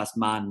Belfast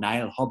man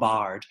Niall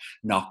Hubbard,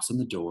 knocks on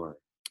the door.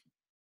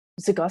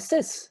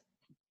 Zagustus?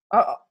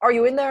 Are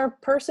you in there,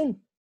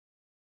 person?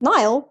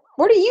 Niall,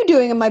 what are you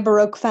doing in my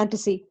Baroque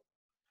fantasy?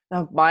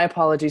 Oh, my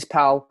apologies,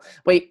 pal.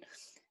 Wait,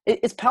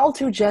 is pal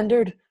too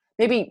gendered?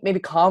 Maybe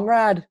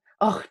comrade?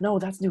 Oh, no,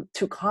 that's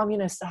too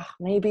communist.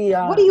 Maybe,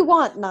 What do you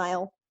want,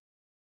 Niall?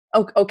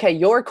 Oh, okay,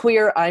 you're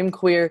queer, I'm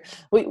queer.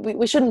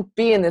 We shouldn't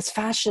be in this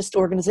fascist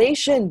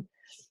organization.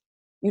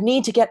 You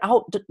need to get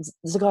out,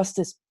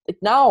 Zagustus.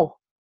 Now.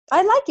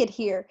 I like it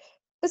here.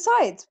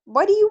 Besides,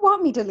 why do you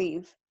want me to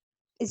leave?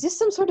 Is this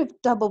some sort of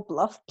double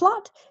bluff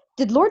plot?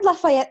 Did Lord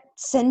Lafayette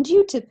send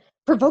you to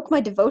provoke my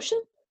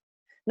devotion?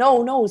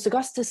 No,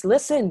 Zagustus,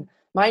 listen.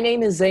 My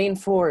name is Zane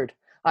Ford.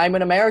 I'm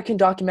an American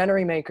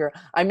documentary maker.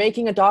 I'm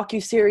making a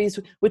docu-series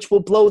which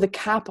will blow the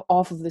cap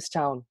off of this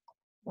town.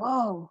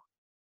 Whoa.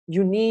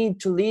 You need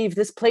to leave.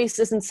 This place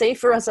isn't safe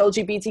for us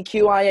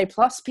LGBTQIA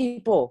plus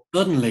people.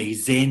 Suddenly,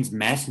 Zane's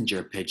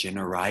messenger pigeon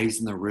arrives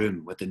in the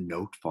room with a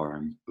note for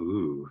him.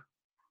 Ooh.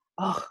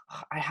 Oh,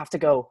 I have to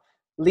go.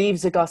 Leave,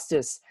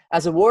 Zagustus.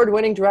 As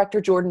award-winning director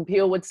Jordan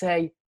Peele would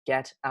say,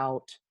 get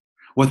out.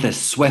 With a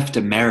swift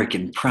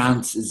American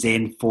prance,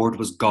 Zane Ford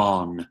was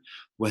gone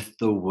with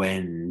the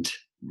wind.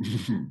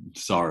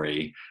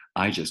 Sorry,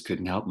 I just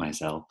couldn't help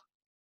myself.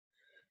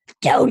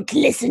 Don't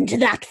listen to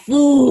that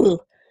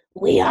fool.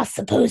 We are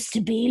supposed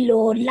to be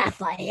Lord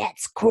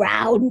Lafayette's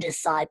crown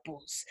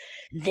disciples.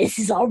 This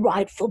is our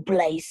rightful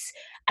place,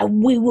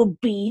 and we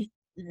would be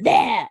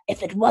there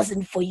if it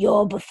wasn't for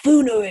your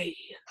buffoonery.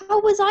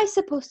 How was I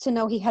supposed to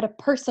know he had a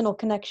personal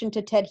connection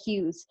to Ted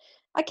Hughes?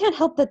 I can't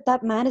help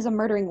that man is a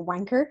murdering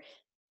wanker.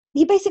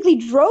 He basically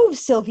drove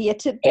Sylvia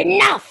to—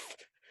 Enough!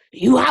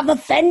 You have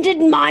offended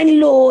mine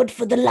lord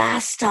for the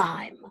last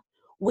time.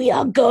 We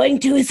are going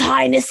to His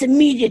Highness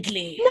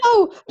immediately.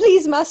 No,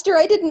 please, master,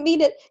 I didn't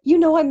mean it. You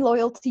know I'm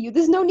loyal to you.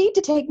 There's no need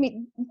to take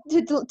me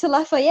to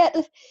Lafayette.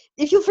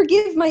 If you'll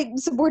forgive my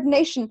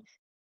subordination.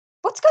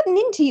 What's gotten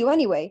into you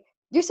anyway?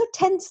 You're so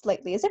tense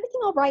lately. Is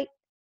everything all right?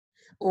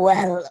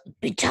 Well,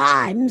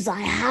 betimes I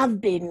have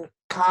been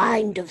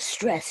kind of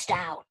stressed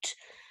out.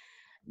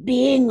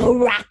 Being a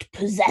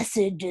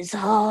rat-possessed is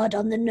hard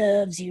on the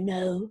nerves, you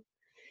know.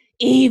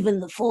 Even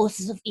the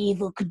forces of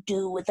evil could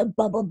do with a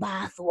bubble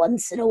bath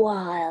once in a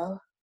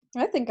while.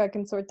 I think I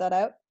can sort that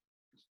out.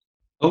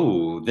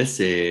 Oh, this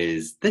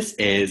is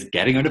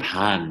getting out of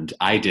hand.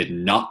 I did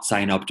not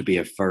sign up to be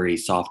a furry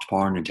soft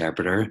porn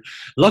interpreter.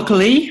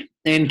 Luckily,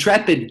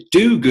 intrepid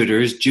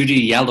do-gooders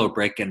Judy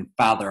Yellowbrick and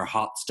Father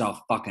Hot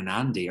Stuff fucking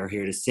Andy are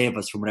here to save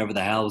us from whatever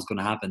the hell is going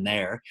to happen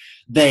there.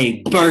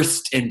 They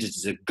burst into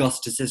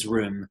Augustus's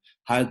room.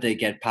 How'd they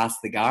get past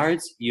the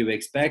guards? You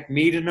expect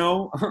me to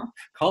know?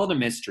 Call it a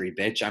mystery,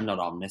 bitch. I'm not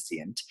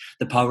omniscient.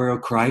 The power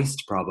of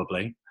Christ,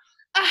 probably.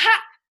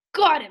 Aha!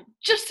 Got him.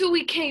 Just who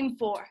we came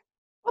for.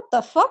 What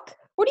the fuck?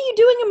 What are you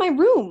doing in my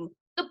room?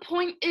 The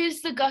point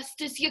is,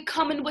 Augustus, you're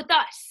coming with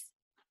us.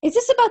 Is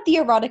this about the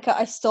erotica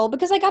I stole?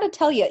 Because I gotta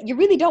tell you, you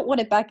really don't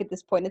want it back at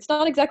this point. It's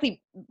not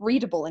exactly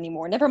readable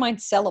anymore, never mind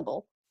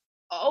sellable.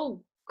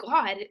 Oh,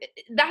 God.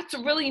 That's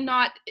really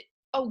not...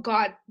 Oh,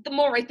 God. The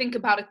more I think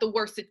about it, the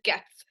worse it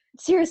gets.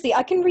 Seriously,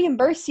 I can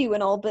reimburse you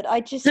and all, but I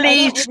just...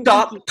 Please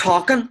stop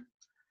talking.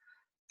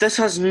 This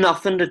has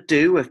nothing to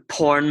do with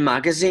porn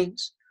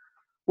magazines.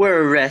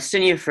 We're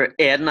arresting you for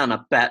aiding and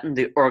abetting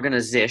the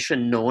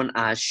organisation known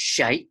as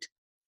Shite.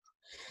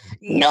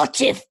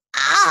 Not if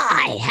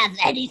I have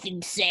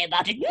anything to say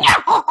about it.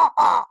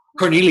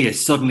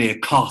 Cornelius suddenly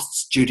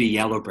accosts Judy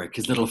Yellowbrick,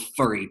 his little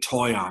furry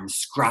toy arm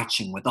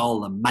scratching with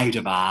all the might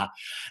of a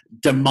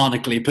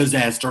demonically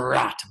possessed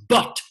rat.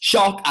 But,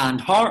 shock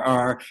and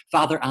horror,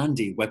 Father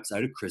Andy whips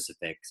out a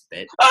crucifix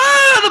bit.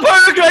 Ah! The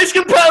power of Christ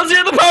compels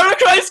you! The power of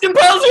Christ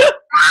compels you!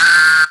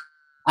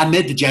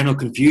 Amid the general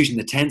confusion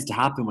that tends to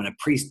happen when a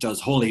priest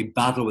does holy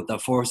battle with the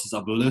forces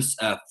of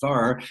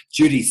Lucifer,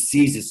 Judy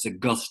seizes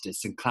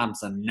Augustus and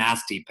clamps a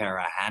nasty pair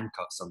of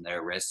handcuffs on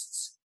their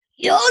wrists.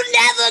 You'll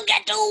never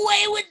get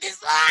away with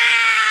this.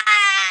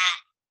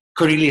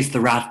 Cornelius the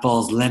rat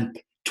falls limp,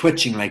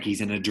 twitching like he's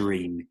in a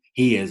dream.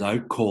 He is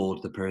out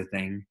cold, the poor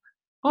thing.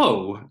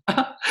 Oh,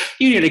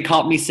 you nearly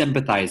caught me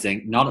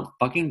sympathizing. Not a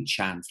fucking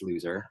chance,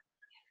 loser.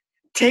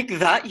 Take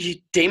that, you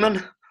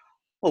demon.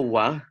 Oh,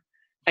 wow.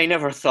 I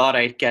never thought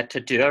I'd get to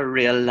do a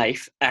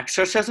real-life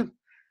exorcism.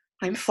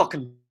 I'm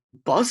fucking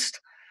buzzed.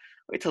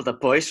 Wait till the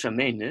boys from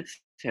Maine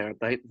hear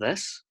about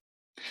this.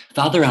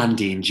 Father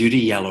Andy and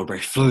Judy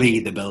Yellowbrick flee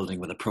the building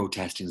with a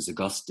protesting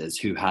Augustus,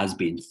 who has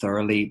been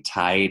thoroughly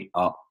tied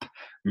up.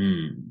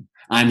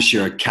 I'm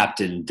sure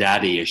Captain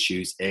Daddy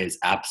Issues is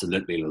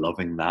absolutely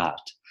loving that.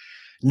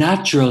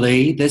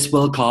 Naturally, this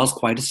will cause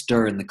quite a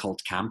stir in the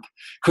cult camp.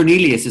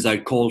 Cornelius is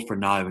out cold for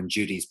now in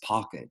Judy's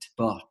pocket,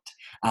 but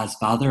as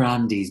Father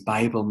Andy's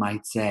Bible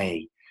might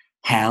say,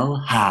 hell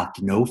hath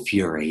no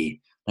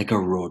fury like a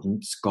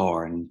rodent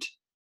scorned.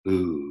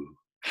 Ooh.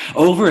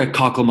 Over at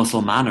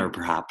Cocklemuscle Manor,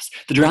 perhaps,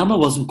 the drama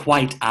wasn't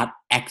quite at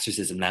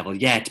exorcism level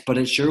yet, but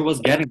it sure was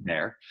getting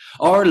there.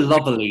 Our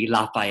lovely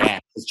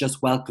Lafayette has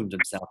just welcomed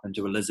himself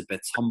into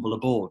Elizabeth's humble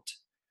abode.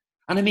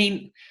 And I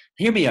mean,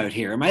 hear me out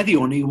here. Am I the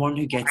only one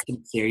who gets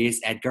some serious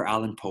Edgar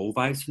Allan Poe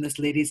vibes from this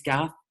lady's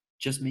gaff?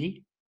 Just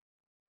me?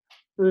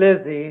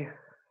 Lizzie,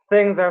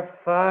 things are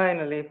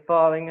finally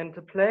falling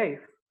into place.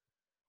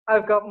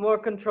 I've got more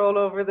control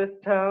over this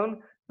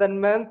town than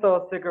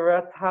menthol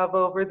cigarettes have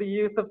over the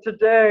youth of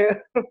today.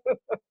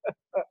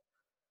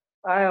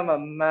 I am a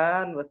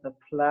man with a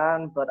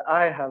plan, but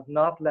I have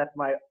not let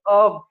my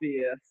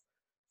obvious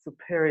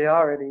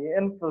superiority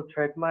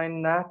infiltrate my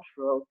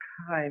natural,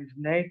 kind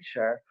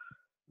nature.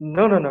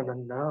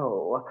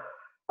 No.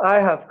 I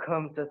have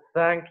come to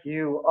thank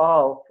you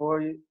all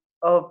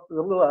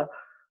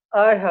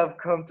I have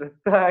come to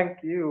thank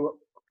you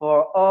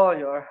for all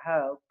your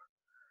help.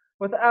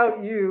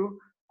 Without you,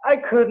 I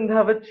couldn't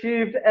have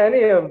achieved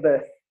any of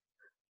this.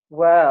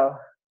 Well,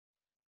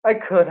 I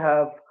could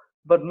have,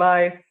 but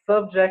my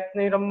subjects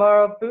need a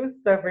moral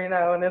boost every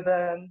now and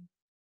then.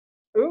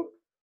 Oops,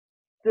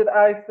 did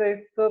I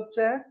say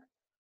subjects?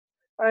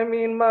 I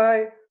mean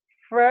my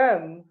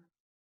friends.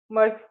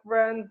 My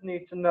friends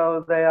need to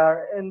know they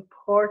are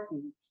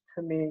important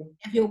to me.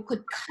 If you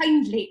could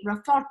kindly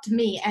refer to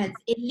me as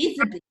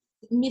Elizabeth,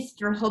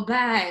 Mr.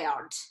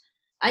 Hubbard.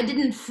 I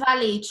didn't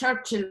follow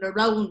Churchill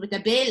around with a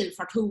bill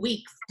for 2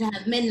 weeks to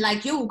have men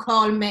like you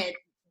call me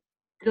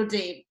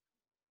bloody,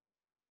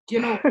 do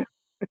you know?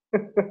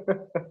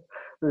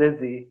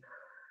 Lizzie,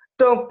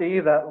 don't be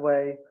that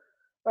way.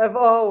 I've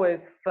always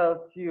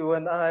felt you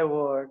and I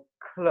were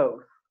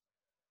close.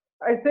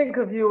 I think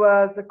of you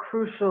as a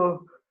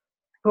crucial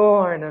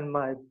thorn in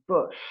my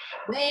bush.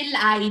 Well,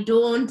 I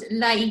don't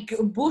like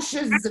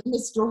bushes,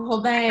 Mr.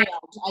 Hubbard.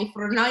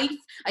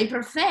 I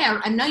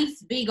prefer a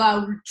nice big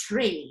old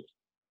tree.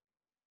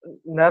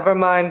 Never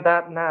mind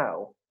that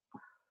now.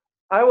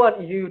 I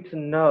want you to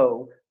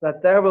know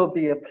that there will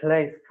be a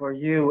place for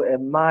you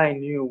in my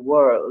new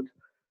world,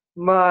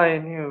 my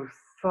new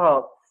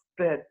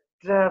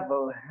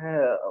SaltSpitDevil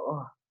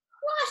Hill.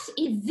 What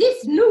is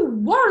this new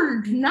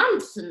world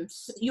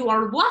nonsense you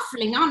are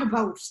waffling on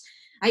about?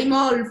 I'm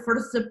all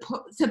for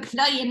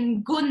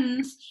supplying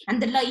guns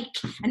and the like,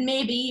 and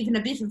maybe even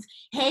a bit of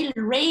hell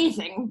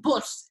raising,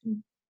 but...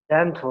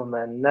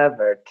 Gentlemen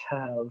never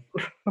tell.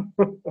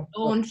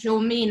 Don't you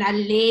mean a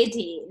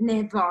lady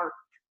never?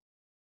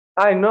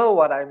 I know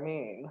what I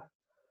mean.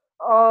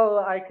 All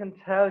I can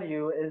tell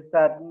you is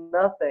that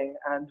nothing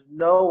and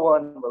no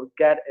one will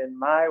get in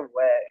my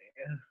way.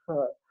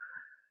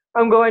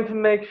 I'm going to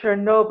make sure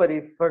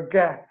nobody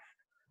forgets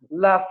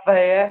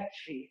Lafayette,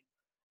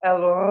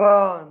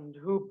 Elrond,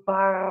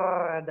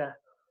 Hubbard,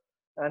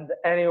 and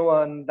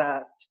anyone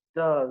that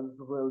does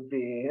will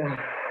be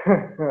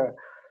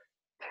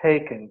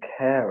taken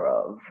care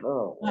of.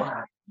 Oh.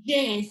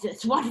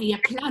 Jesus, what are you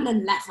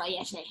planning,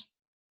 Lafayette?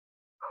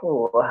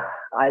 Oh,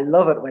 I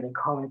love it when you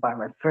call me by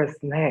my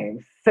first name.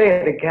 Say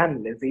it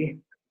again, Lizzie.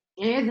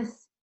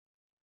 Jesus.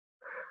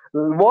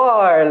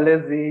 War,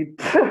 Lizzie.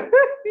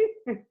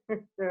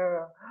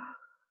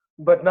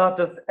 But not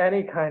just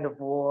any kind of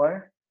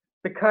war.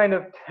 The kind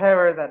of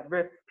terror that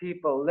rips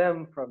people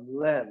limb from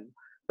limb,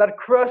 that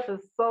crushes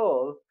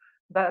souls,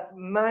 that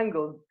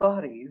mangles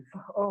bodies.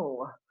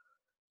 Oh,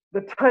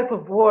 the type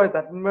of war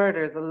that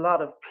murders a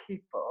lot of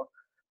people.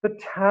 The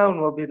town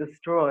will be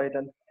destroyed,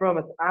 and from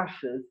its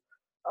ashes,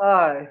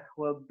 I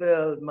will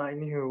build my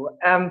new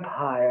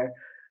empire,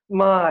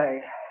 my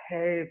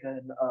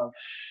haven of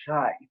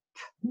shite.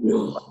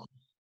 No.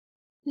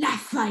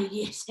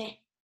 Lafayette,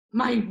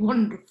 my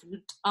wonderful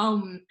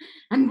town.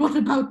 And what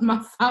about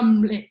my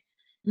family?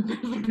 You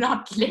better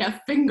not lay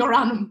a finger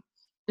on them.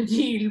 The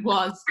deal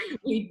was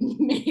we'd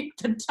make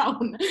the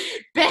town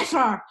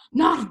better,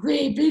 not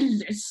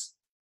rebuild it.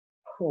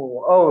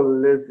 Oh,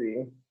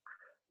 Lizzie.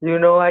 You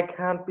know I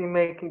can't be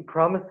making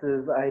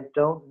promises I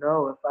don't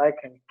know if I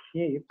can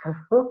keep.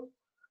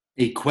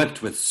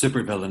 Equipped with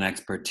supervillain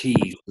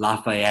expertise,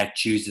 Lafayette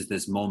chooses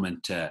this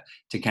moment to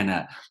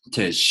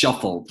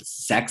shuffle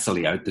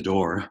sexily out the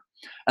door.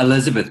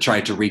 Elizabeth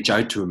tried to reach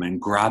out to him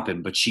and grab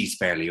him, but she's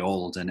fairly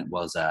old, and it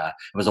was a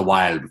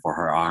while before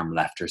her arm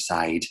left her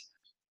side.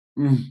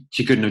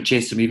 She couldn't have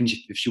chased him even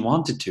if she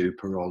wanted to,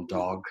 poor old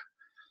dog.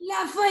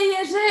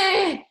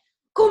 Lafayette,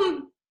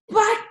 come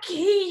back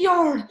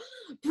here.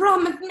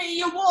 Promise me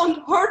you won't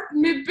hurt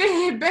me,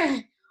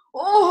 baby.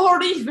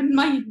 Or even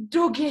my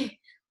doggy.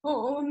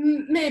 Oh,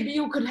 maybe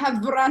you could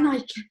have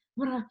Veronica.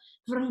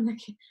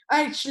 Veronica.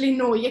 Actually,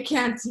 no, you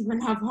can't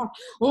even have her.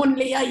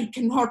 Only I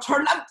can hurt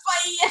her.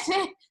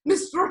 Lafayette,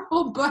 Mr.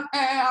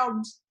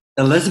 Hubbard.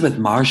 Elizabeth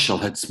Marshall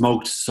had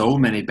smoked so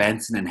many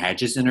Benson and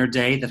Hedges in her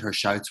day that her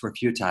shouts were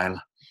futile.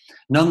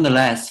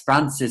 Nonetheless,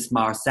 Francis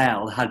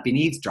Marcel had been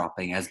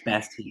eavesdropping as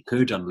best he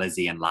could on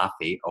Lizzie and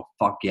Laffy. Oh,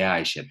 fuck yeah,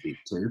 I should be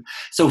too.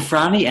 So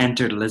Franny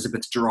entered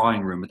Elizabeth's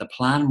drawing room with a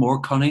plan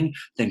more cunning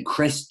than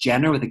Kris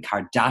Jenner with a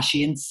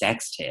Kardashian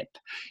sex tape.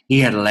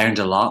 He had learned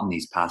a lot in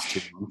these past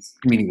 2 months.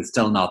 I mean, he was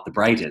still not the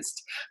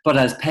brightest. But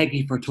as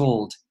Peggy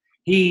foretold,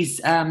 he's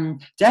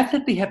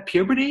definitely hit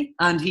puberty,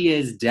 and he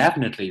is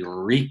definitely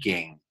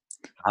wreaking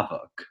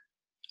havoc.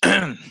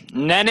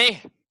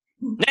 Nanny?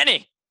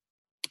 Nanny!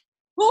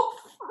 Oh,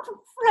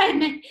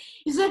 Franny,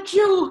 is that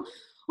you?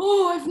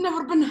 Oh, I've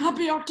never been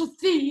happier to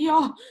see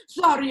you.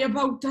 Sorry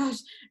about that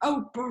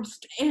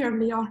outburst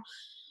earlier.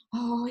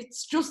 Oh,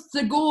 it's just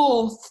the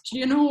ghost,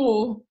 you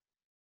know.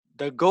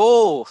 The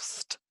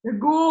ghost? The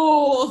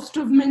ghost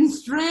of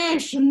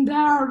menstruation,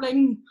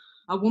 darling.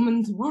 A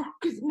woman's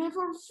work is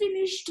never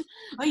finished.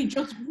 I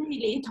just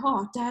really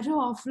thought that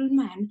awful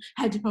man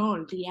had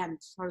all the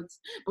answers.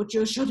 But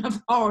you should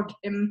have heard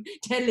him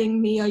telling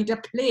me I'd a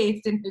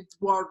place in his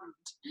world.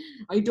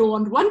 I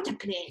don't want a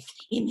place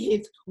in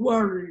his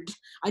world.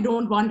 I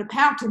don't want a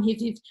part in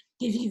his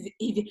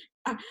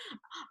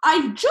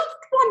I just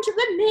want to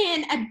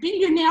remain a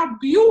billionaire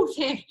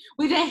beauty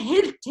with a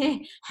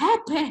healthy,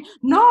 happy,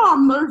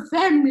 normal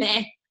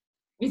family.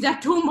 Is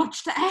that too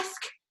much to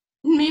ask?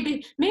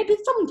 Maybe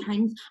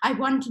sometimes I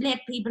want to let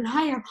people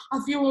hire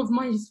a few of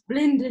my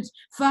splendid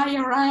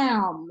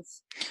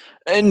firearms.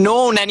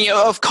 No, Nanny,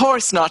 of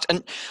course not.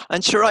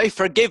 And sure, I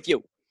forgive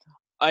you.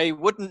 I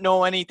wouldn't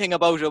know anything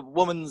about a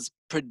woman's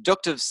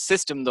productive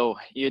system, though.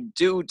 You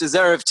do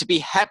deserve to be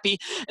happy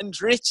and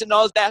rich and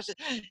all that.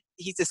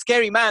 He's a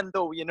scary man,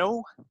 though, you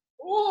know.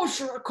 Oh,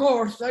 sure, of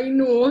course, I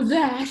know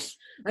that.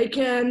 I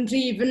can't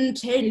even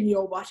tell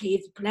you what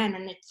he's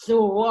planning. It's so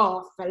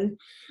awful.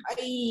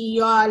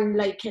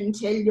 All I can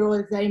tell you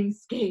is I'm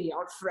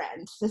scared,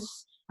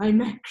 Francis. I'm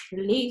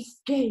actually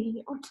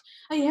scared.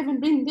 I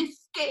haven't been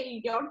this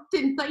scared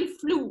since I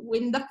flew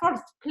in the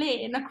first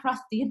plane across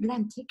the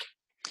Atlantic.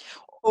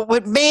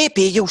 Well,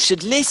 maybe you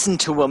should listen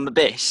to him a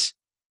bit.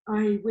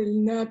 I will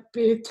not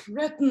be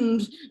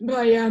threatened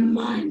by a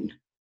man.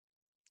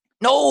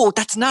 No,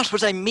 that's not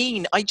what I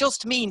mean. I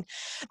just mean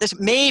that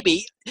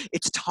maybe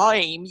it's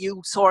time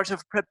you sort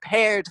of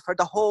prepared for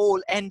the whole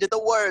end of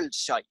the world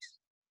shite.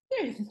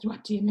 Yes,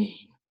 what do you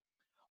mean?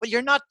 Well,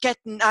 you're not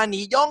getting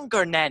any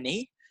younger,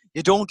 Nanny.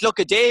 You don't look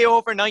a day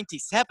over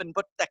 97,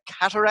 but the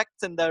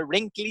cataracts and the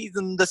wrinkles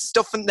and the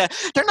stuff and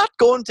they're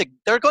going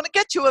to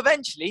get you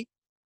eventually.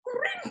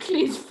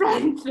 Wrinkles,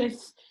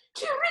 Francis?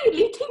 Do you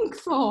really think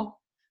so?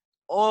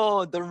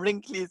 Oh, the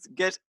wrinkles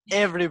get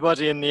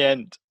everybody in the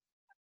end.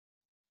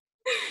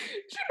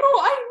 You know,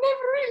 I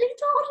never really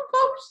thought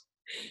about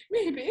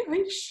maybe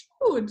I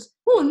should.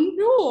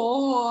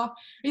 Oh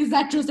no, is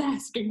that just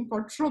asking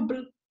for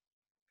trouble?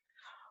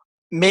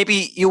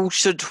 Maybe you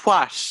should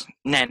what,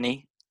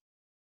 Nanny?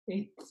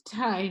 It's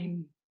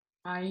time.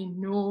 I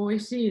know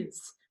it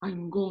is.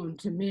 I'm going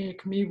to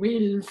make me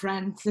will,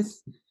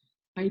 Francis.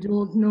 I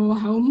don't know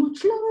how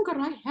much longer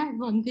I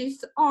have on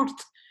this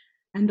earth.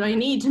 And I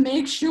need to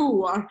make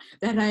sure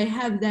that I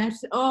have that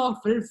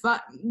awful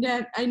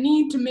that I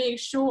need to make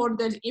sure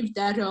that if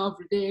that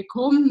awful day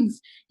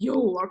comes,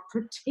 you are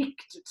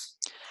protected.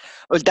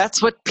 Well,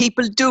 that's what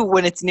people do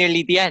when it's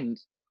nearly the end.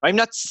 I'm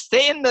not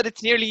saying that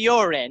it's nearly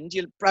your end.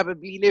 You'll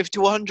probably live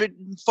to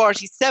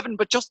 147,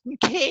 but just in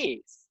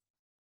case.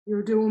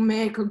 You do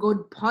make a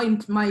good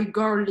point, my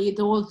girlie.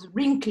 Those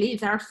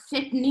wrinkles are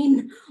setting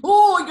in.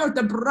 Oh, you're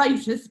the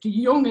brightest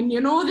young'un,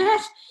 you know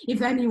that?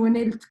 If anyone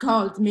else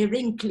calls me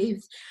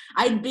wrinkles,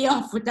 I'd be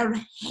off with their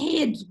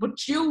heads.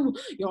 But you're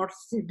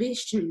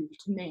special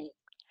to me.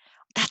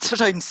 That's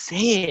what I'm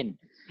saying.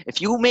 If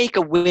you make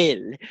a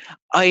will,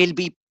 I'll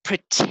be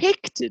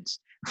protected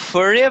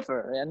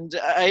forever. And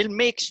I'll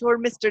make sure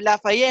Mr.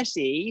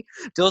 Lafayette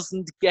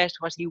doesn't get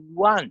what he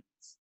wants.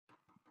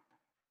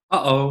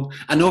 Uh-oh,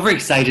 an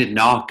overexcited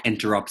knock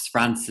interrupts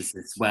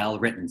Francis's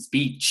well-written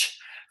speech.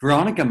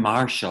 Veronica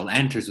Marshall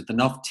enters with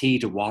enough tea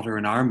to water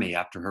an army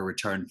after her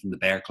return from the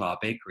Bear Claw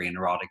Bakery and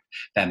erotic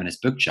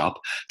feminist bookshop.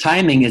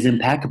 Timing is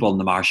impeccable in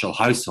the Marshall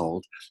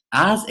household,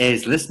 as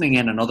is listening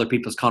in on other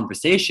people's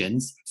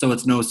conversations, so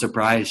it's no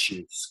surprise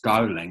she's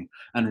scowling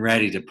and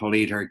ready to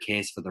plead her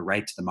case for the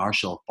right to the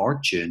Marshall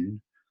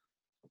fortune.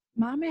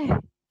 Mammy,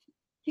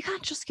 you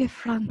can't just give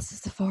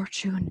Francis a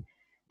fortune.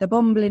 The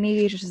bumbling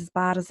idiot is as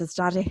bad as his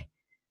daddy.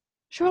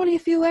 Surely a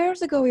few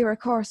hours ago we were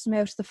coursing him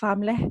out of the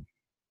family.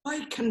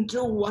 I can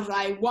do what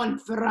I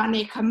want,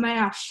 Veronica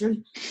Marshall.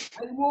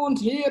 I won't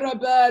hear a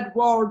bad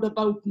word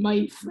about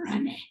my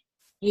Franny.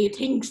 He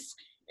thinks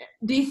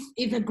this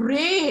is a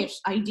great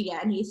idea,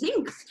 and he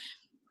thinks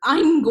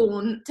I'm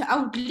going to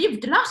outlive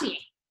the lottie.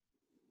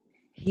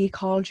 He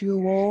called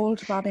you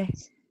old, Mammy.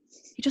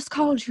 He just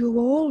called you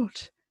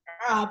old.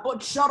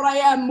 But sure I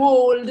am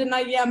old and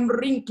I am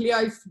wrinkly,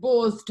 I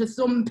suppose, to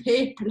some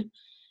people.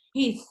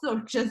 He's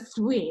such a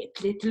sweet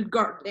little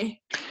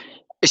girlie.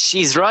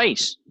 She's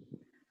right.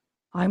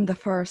 I'm the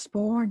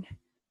firstborn.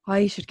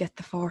 I should get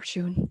the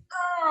fortune.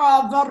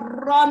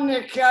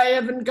 Veronica, I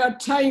haven't got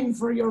time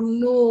for your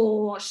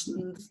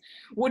notions.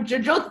 Would you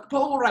just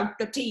pour out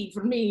the tea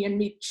for me and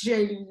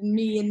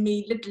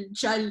me little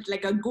child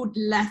like a good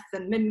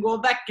lesson, then go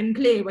back and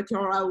play with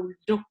your old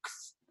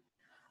ducks?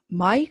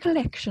 My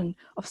collection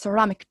of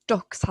ceramic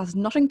ducks has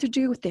nothing to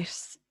do with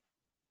this.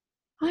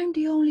 I'm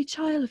the only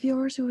child of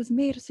yours who has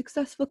made a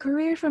successful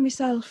career for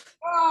myself.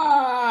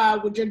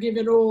 Would you give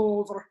it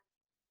over?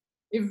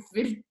 If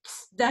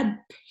it's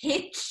that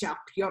pet shop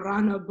you're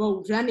on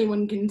about,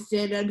 anyone can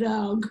sell a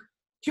dog.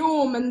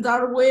 Humans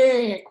are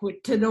weak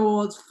with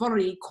those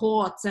furry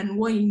coats and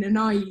whining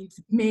eyes.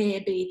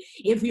 Maybe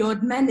if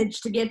you'd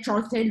managed to get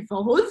yourself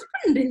a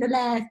husband in the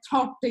last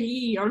 30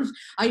 years,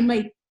 I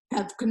might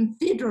have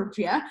considered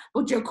you,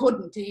 but you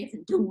couldn't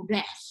even do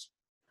that.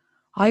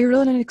 I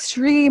run an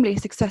extremely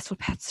successful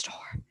pet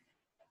store,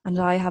 and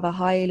I have a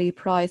highly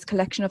prized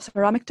collection of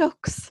ceramic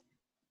ducks.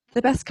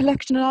 The best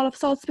collection in all of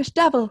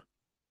SaltSpitDevil.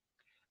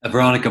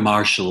 Veronica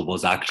Marshall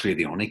was actually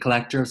the only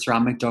collector of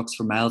ceramic ducks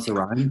for miles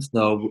around,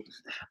 so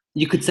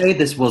you could say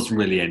this wasn't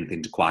really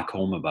anything to quack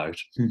home about.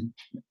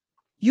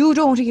 You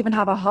don't even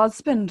have a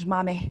husband,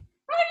 Mammy.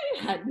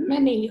 I had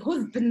many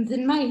husbands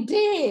in my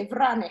day,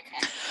 Veronica.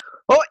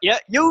 Oh, yeah,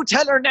 you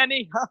tell her,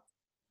 Nanny. Huh?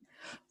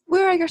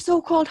 Where are your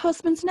so-called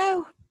husbands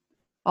now?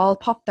 All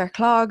popped their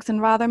clogs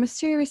and rather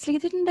mysteriously,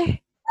 didn't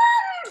they?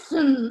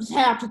 Nonsense!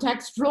 Heart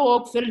attack,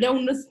 stroke, fell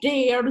down the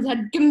stairs,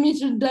 had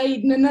committed,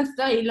 died in an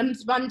asylum,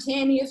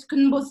 spontaneous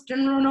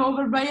combustion, run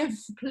over by a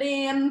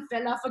plane,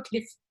 fell off a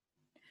cliff.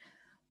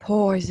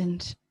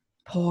 Poisoned.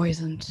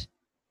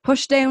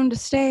 Pushed down the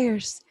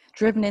stairs,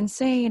 driven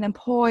insane and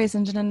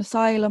poisoned in an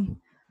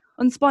asylum.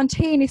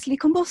 Unspontaneously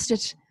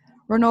combusted,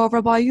 run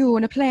over by you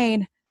in a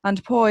plane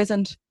and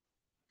poisoned,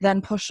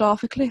 then pushed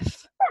off a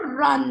cliff.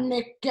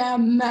 Veronica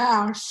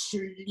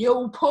Marshall,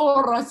 you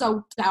pour us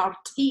out our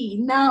tea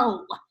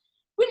now.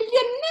 Will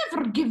you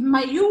never give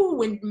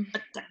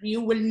but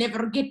you will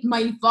never get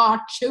my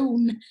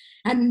fortune,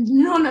 and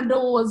none of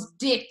those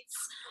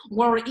debts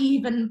were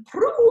even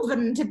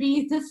proven to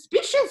be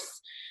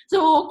suspicious.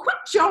 So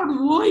quit your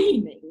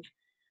whining.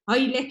 I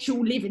let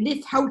you live in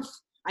this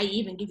house. I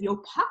even give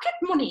you pocket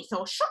money,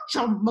 so shut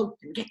your mouth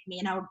and get me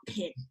an old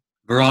pen.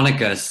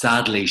 Veronica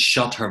sadly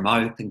shut her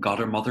mouth and got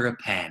her mother a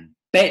pen.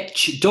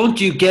 Bitch,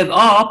 don't you give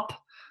up!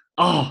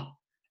 Oh,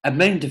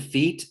 admitting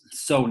defeat,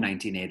 so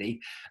 1980.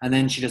 And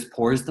then she just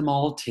pours them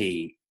all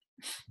tea.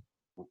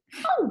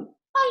 Oh,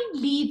 I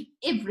leave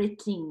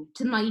everything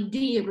to my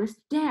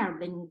dearest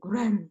darling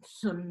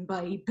grandson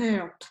by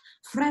birth,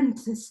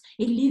 Francis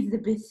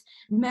Elizabeth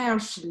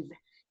Marshall.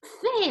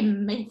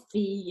 Fem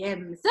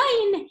F-E-M,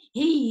 sign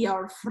he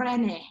or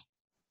Franny.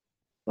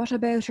 What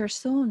about her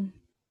son?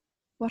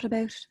 What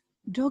about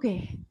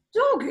Dougie?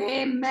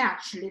 Dougie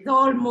Marshall is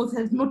almost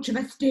as much of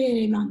a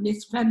stain on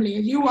this family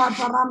as you are,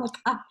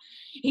 Veronica.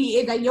 He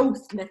is a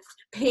useless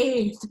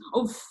piece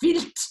of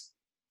filth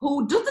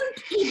who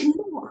doesn't even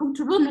know how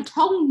to run a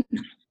town,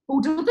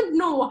 who doesn't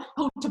know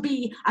how to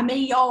be a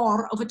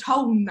mayor of a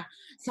town.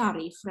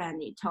 Sorry,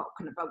 Franny,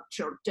 talking about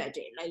your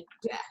daddy like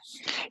that.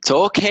 It's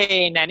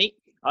okay, Nanny.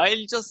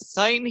 I'll just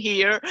sign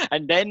here,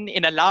 and then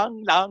in a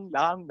long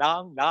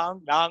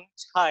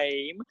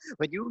time,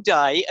 when you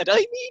die, and I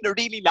mean a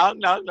really long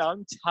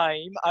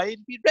time,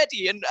 I'll be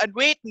ready and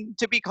waiting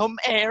to become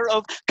heir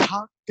of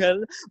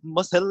Cockle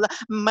Muscle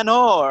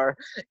Manor.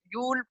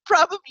 You'll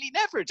probably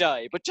never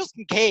die, but just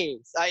in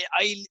case,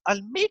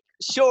 I'll make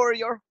sure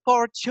your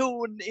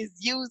fortune is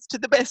used to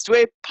the best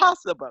way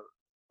possible.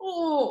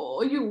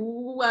 Oh,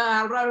 you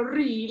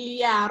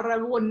really are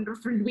a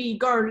wonderful wee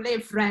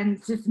girlie,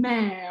 Francis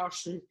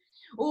Marshall.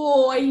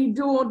 Oh, I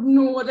don't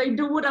know what I'd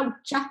do without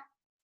you.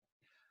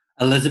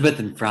 Elizabeth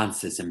and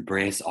Francis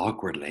embrace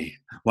awkwardly,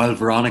 while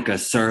Veronica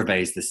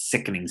surveys the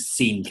sickening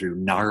scene through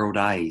narrowed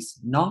eyes,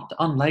 not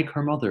unlike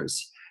her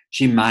mother's.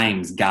 She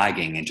mimes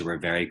gagging into her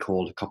very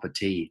cold cup of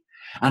tea.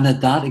 And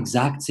at that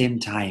exact same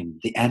time,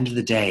 the end of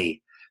the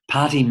day,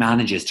 Patty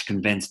manages to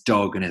convince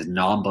Doug and his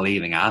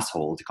non-believing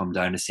asshole to come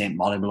down to St.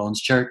 Molly Malone's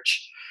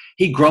church.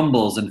 He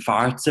grumbles and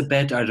farts a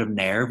bit out of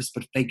nerves,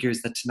 but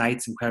figures that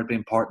tonight's incredibly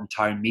important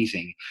town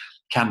meeting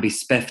can be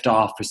spiffed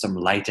off for some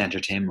light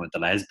entertainment with the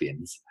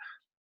lesbians.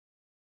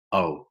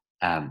 No,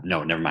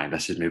 never mind.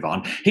 Let's just move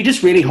on. He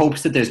just really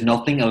hopes that there's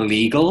nothing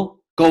illegal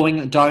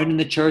going down in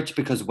the church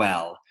because,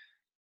 well,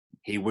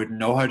 he wouldn't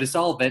know how to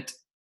solve it.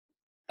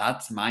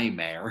 That's my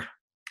mayor.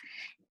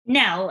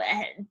 Now,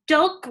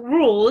 Doug,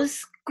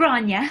 Rose,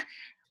 Grania,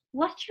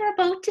 what you're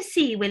about to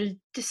see will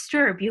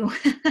disturb you.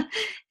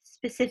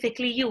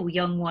 Specifically you,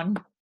 young one.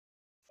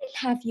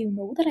 I'll have you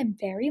know that I'm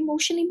very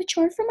emotionally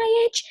mature for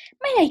my age.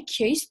 My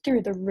IQ's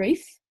through the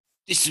roof.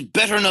 This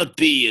better not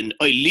be an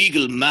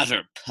illegal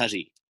matter,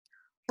 Patty.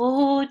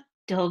 Oh,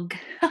 Doug.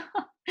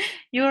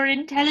 Your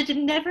intelligence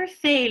never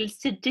fails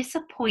to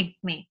disappoint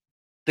me.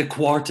 The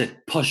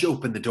quartet push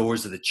open the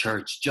doors of the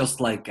church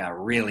just like a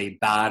really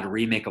bad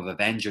remake of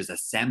Avengers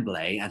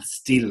Assembly and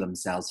steel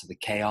themselves to the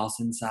chaos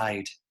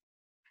inside.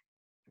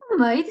 Oh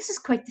my, this is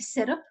quite the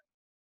setup.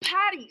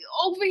 Patty,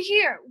 over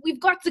here. We've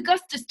got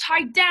Augustus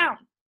tied down.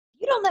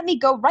 You don't let me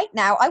go right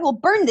now, I will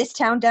burn this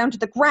town down to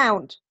the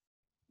ground.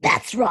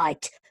 That's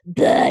right.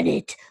 Burn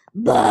it.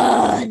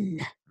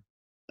 Burn.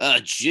 Ah,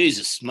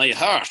 Jesus, my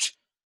heart.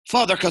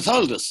 Father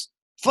Cathaldus.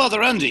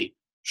 Father Andy.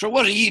 Sure,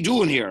 what are ye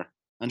doing here?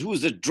 And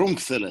who's the drunk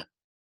fella?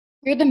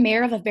 You're the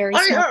mayor of a very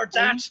I small heard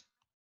town. that.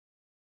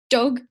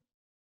 Doug.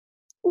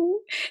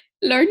 Ooh,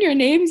 learn your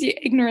names, you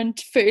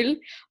ignorant fool.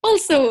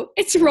 Also,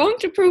 it's wrong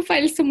to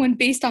profile someone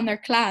based on their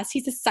class.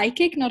 He's a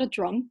psychic, not a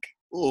drunk.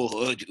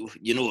 Oh,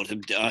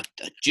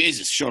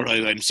 Jesus, sure,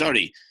 I'm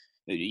sorry.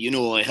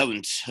 I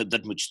haven't had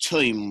that much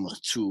time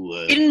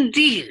to...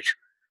 Indeed.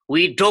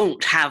 We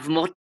don't have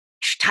much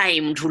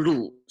time to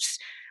lose.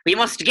 We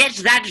must get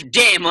that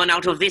demon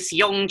out of this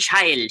young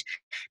child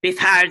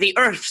before the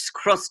earth's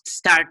crust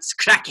starts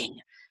cracking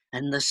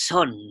and the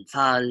sun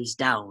falls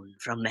down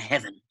from the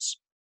heavens.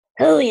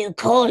 Who are you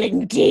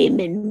calling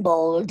demon,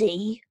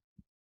 Baldy?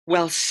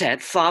 Well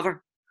said,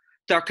 Father.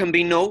 There can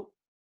be no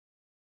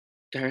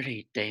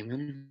dirty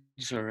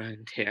demons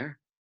around here.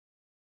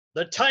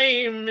 The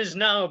time is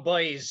now,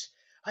 boys.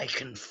 I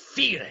can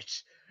feel it.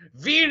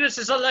 Venus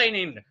is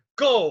aligning.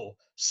 Go.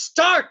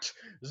 Start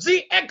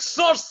the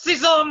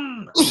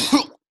exorcism!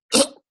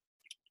 The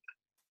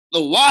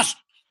what?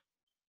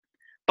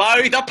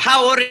 By the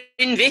power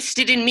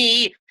invested in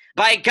me,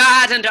 by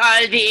God and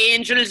all the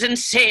angels and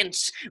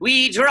saints,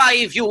 we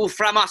drive you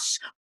from us,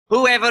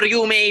 whoever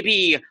you may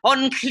be,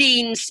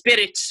 unclean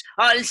spirits,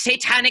 all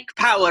satanic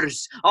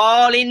powers,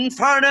 all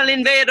infernal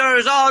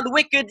invaders, all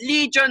wicked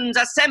legions,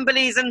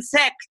 assemblies and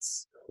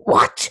sects.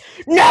 What?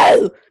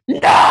 No!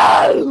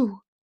 No!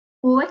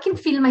 Oh, I can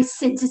feel my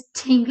senses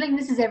tingling.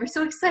 This is ever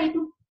so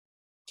exciting.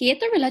 Hate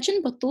the religion,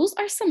 but those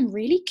are some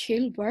really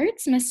cool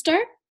words, mister.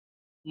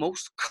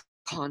 Most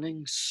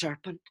cunning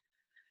serpent,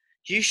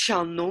 you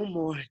shall no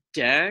more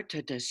dare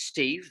to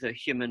deceive the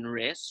human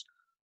race,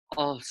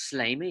 all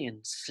slimy and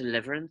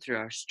slithering through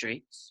our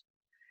streets.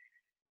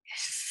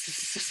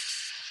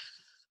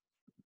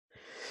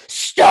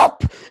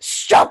 Stop!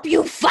 Stop,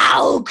 you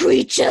foul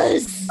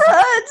creatures!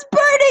 It's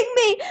burning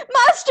me!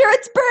 Master,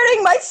 it's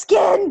burning my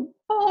skin!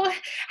 Oh,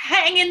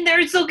 hang in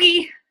there,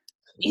 Zuggy.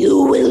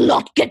 You will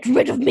not get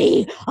rid of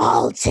me.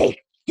 I'll take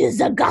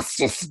this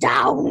Augustus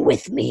down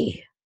with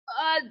me.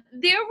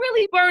 They're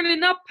really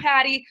burning up,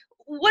 Patty.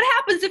 What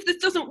happens if this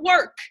doesn't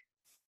work?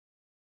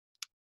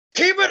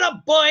 Keep it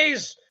up,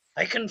 boys!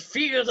 I can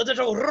feel the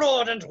little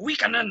rodent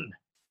weakening.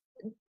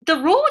 The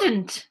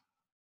rodent?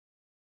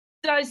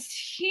 Does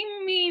he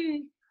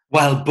mean...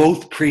 While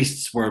both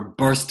priests were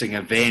bursting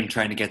a vein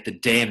trying to get the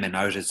demon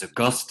out as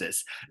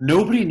Augustus,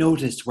 nobody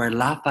noticed where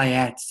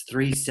Lafayette's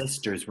three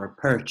sisters were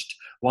perched,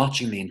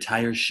 watching the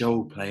entire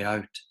show play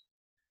out.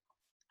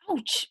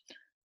 Ouch.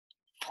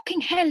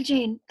 Fucking hell,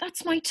 Jane.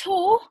 That's my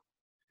toe.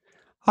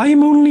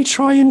 I'm only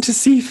trying to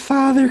see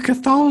Father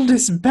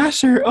Cathaldus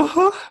better.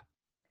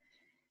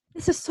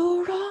 This is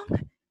so wrong.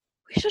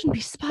 We shouldn't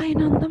be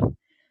spying on them.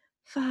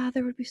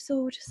 Father would be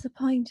so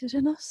disappointed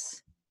in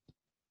us.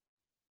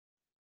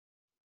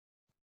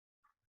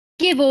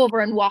 Give over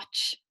and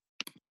watch.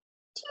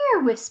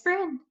 You're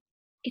whispering.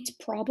 It's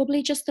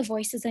probably just the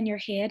voices in your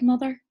head,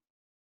 Mother.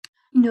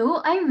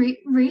 No,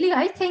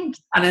 I think...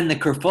 And in the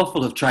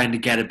kerfuffle of trying to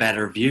get a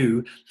better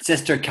view,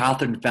 Sister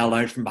Catherine fell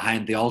out from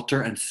behind the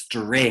altar and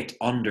straight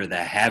under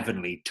the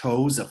heavenly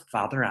toes of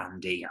Father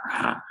Andy.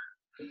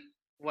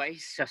 Why,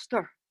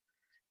 sister,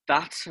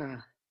 that's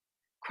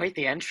quite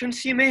the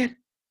entrance you made.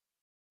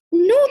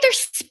 No, they're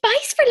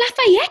spies for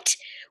Lafayette.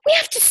 We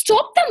have to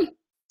stop them.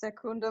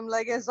 Secundum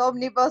leges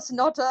omnibus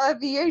nota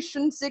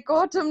aviation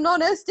secotum non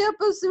estia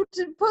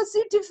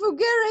positi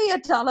fugere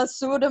et ala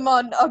sudum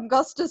on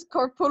Augustus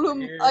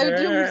corpulum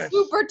idum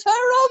super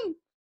terram.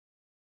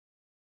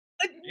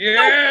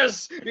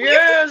 Yes!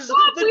 Yes!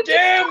 The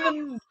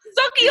demon!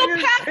 Zucky, you'll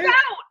pass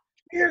out!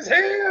 He is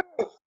here!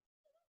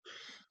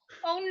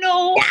 Oh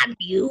no! Damn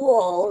you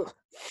all!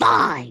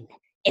 Fine!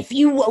 If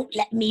you won't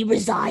let me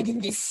reside in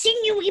this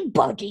sinewy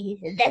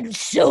body, then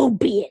so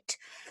be it.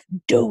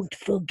 Don't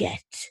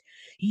forget,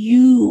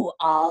 you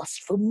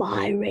asked for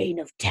my reign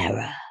of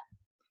terror.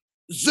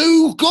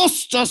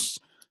 Zugustus!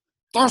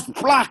 There's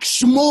black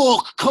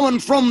smoke coming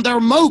from their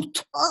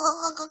mouth!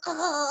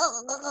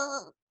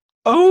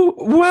 Oh,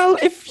 well,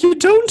 if you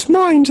don't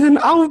mind, then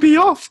I'll be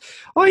off.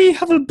 I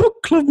have a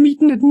book club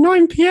meeting at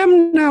 9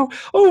 p.m. now.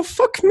 Oh,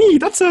 fuck me,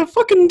 that's a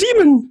fucking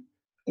demon.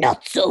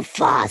 Not so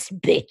fast,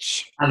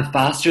 bitch. And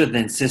faster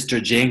than Sister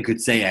Jane could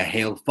say a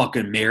Hail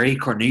fucking Mary,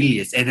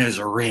 Cornelius, in his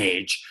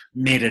rage,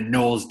 made a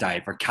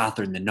nosedive for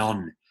Catherine the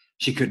nun.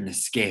 She couldn't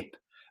escape.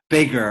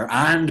 Bigger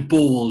and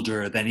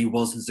bolder than he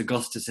was in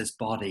Augustus's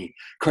body,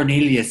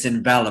 Cornelius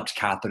enveloped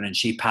Catherine and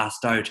she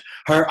passed out,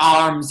 her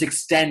arms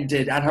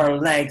extended and her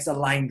legs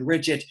aligned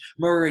rigid,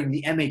 mirroring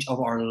the image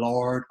of our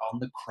Lord on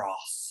the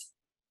cross.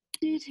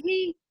 Did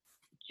he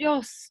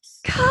just...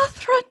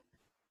 Catherine!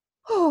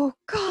 Oh,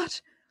 God!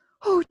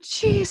 Oh,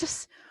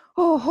 Jesus!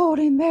 Oh,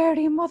 Holy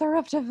Mary, Mother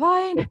of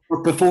Divine!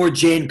 But before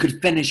Jane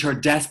could finish her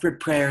desperate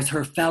prayers,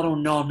 her fellow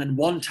nun and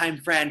one-time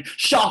friend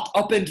shot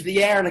up into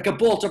the air like a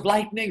bolt of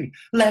lightning,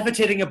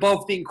 levitating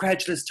above the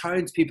incredulous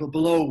townspeople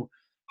below.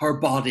 Her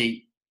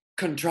body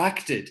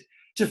contracted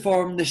to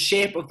form the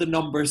shape of the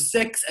number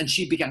 6, and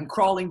she began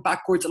crawling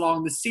backwards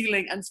along the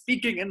ceiling and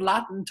speaking in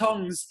Latin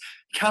tongues.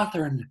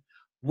 Catherine,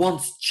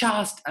 once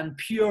chaste and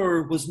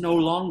pure, was no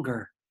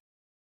longer.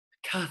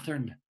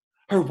 Catherine,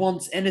 her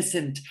once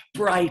innocent,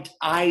 bright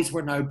eyes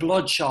were now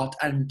bloodshot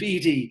and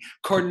beady.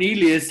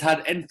 Cornelius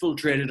had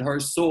infiltrated her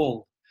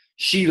soul.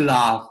 She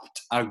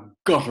laughed a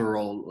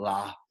guttural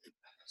laugh.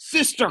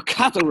 Sister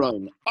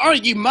Catherine, are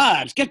you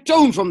mad? Get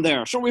down from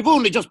there. Sure, we've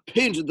only just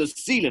painted the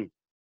ceiling.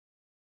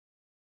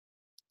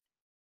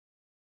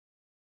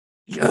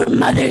 Your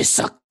mother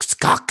sucks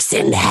cocks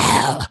in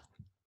hell.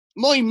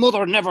 My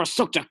mother never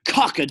sucked a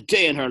cock a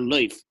day in her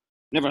life.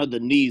 Never had the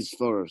knees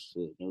for it.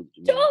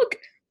 Doug,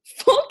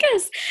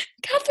 focus.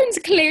 Catherine's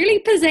clearly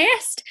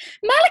possessed.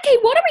 Malachi,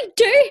 what do we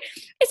do?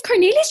 Is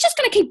Cornelius just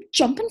going to keep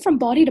jumping from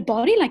body to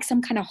body like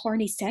some kind of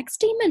horny sex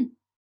demon?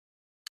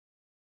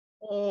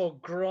 Oh,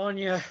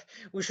 Grania,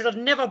 we should have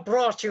never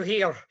brought you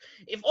here.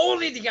 If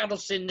only the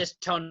adults in this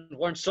town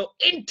weren't so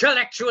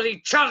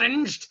intellectually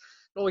challenged.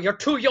 Oh, you're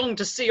too young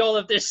to see all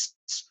of this.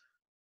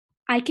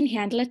 I can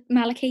handle it,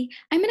 Malachi.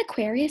 I'm an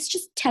Aquarius.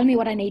 Just tell me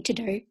what I need to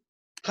do.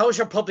 How's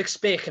your public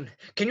speaking?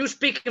 Can you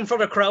speak in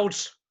front of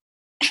crowds?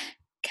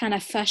 Can a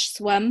fish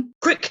swim?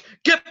 Quick,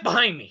 get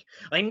behind me.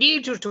 I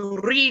need you to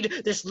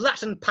read this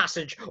Latin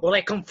passage while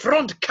I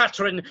confront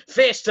Catherine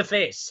face to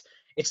face.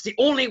 It's the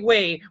only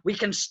way we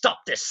can stop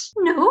this.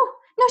 No,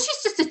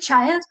 she's just a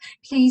child.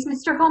 Please,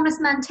 Mr. Homeless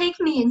Man, take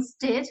me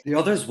instead. The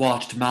others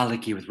watched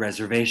Malachi with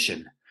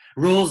reservation.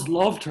 Rose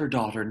loved her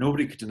daughter,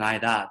 nobody could deny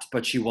that,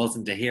 but she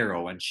wasn't a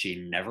hero and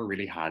she never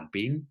really had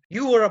been.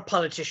 You were a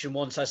politician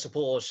once, I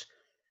suppose.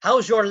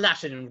 How's your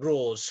Latin,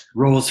 Rose?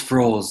 Rose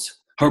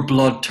froze, her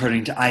blood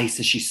turning to ice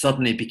as she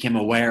suddenly became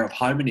aware of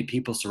how many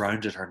people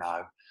surrounded her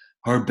now.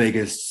 Her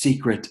biggest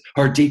secret,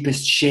 her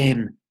deepest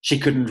shame, she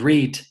couldn't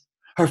read.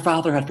 Her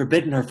father had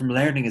forbidden her from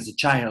learning as a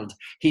child.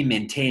 He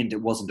maintained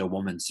it wasn't a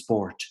woman's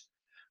sport.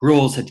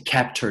 Rose had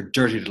kept her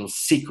dirty little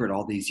secret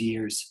all these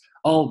years,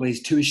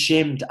 always too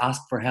ashamed to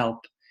ask for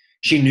help.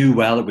 She knew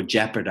well it would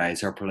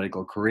jeopardize her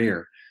political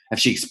career. If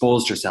she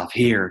exposed herself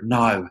here,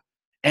 now,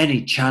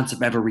 any chance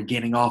of ever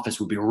regaining office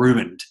would be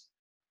ruined.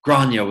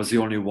 Grania was the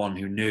only one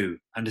who knew,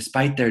 and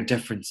despite their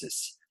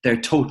differences, their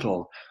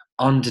total,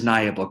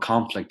 undeniable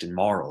conflict in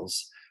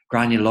morals,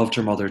 Grania loved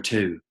her mother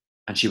too,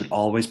 and she would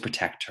always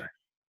protect her.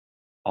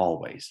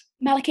 Always.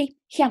 Malachi,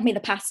 hand me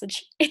the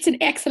passage. It's an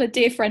excellent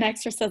day for an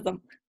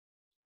exorcism.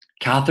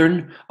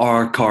 Catherine,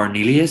 or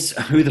Cornelius,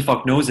 who the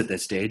fuck knows at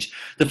this stage,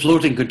 the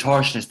floating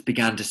contortionist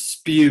began to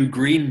spew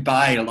green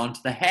bile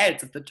onto the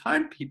heads of the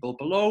town people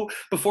below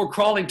before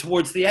crawling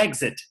towards the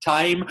exit.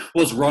 Time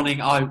was running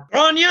out.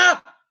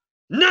 Grania,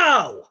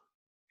 now!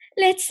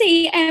 Let's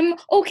see,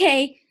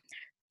 okay.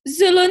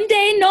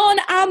 Zulunde non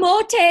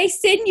amote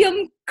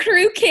sinium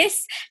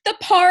crucis. The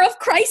power of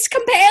Christ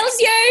compels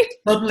you.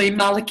 Suddenly,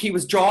 Malachi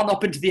was drawn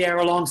up into the air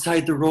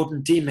alongside the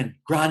rodent demon.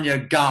 Grania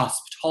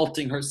gasped,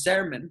 halting her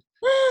sermon.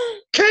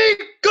 Keep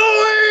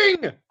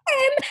going!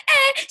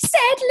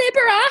 Sed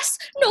liberas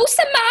nos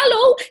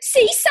malo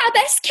si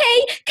sabes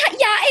que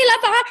ya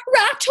eleva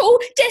rato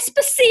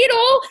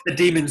despacito. The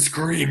demon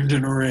screamed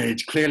in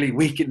rage, clearly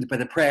weakened by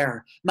the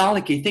prayer.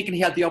 Malachi, thinking he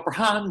had the upper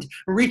hand,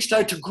 reached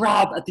out to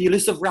grab at the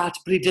elusive rat,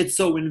 but he did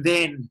so in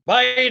vain.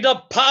 By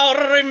the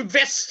power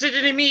invested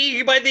in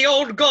me by the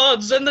old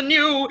gods and the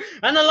new,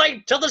 and the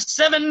light of the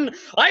seven,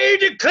 I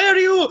declare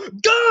you,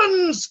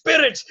 gone,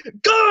 spirit,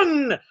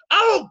 gone,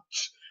 out!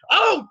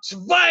 Out,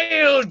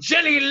 vile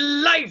jelly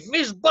life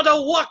is but a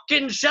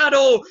walking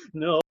shadow.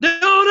 No.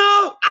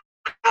 The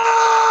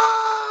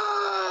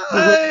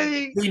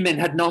demon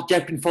had not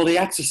yet been fully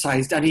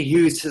exorcised, and he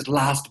used his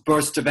last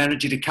burst of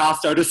energy to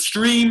cast out a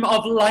stream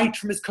of light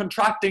from his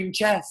contracting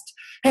chest,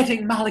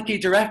 hitting Malachi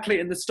directly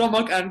in the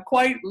stomach and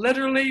quite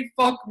literally,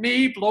 fuck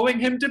me, blowing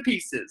him to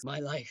pieces. My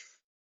life.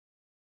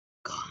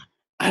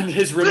 And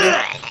his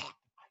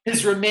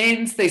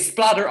remains, they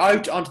splatter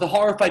out onto the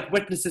horrified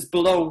witnesses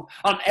below,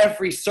 on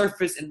every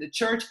surface in the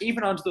church,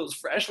 even onto those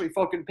freshly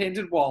fucking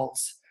painted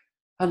walls.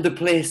 And the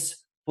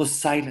place was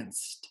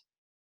silenced.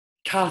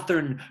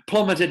 Catherine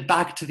plummeted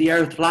back to the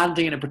earth,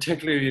 landing in a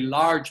particularly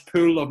large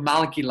pool of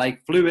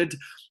Malky-like fluid.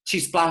 She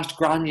splashed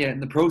Grania in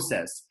the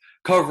process,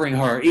 covering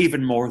her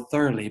even more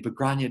thoroughly, but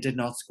Grania did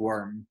not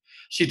squirm.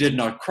 She did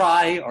not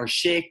cry or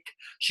shake.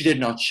 She did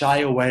not shy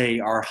away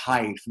or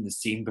hide from the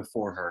scene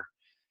before her.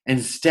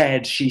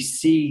 Instead, she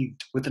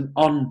seethed with an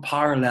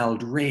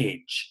unparalleled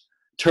rage,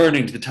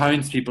 turning to the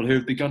townspeople who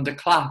had begun to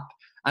clap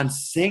and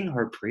sing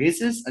her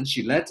praises, and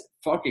she let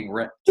fucking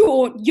rip.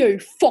 Don't you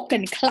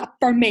fucking clap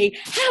for me!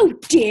 How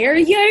dare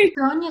you!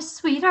 Grania,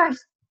 sweetheart.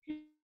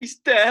 He's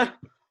dead.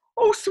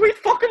 Oh, sweet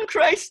fucking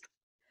Christ.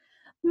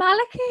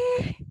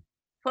 Malachi.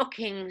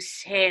 Fucking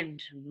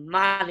send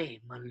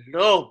Molly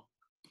Malone.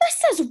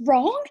 This is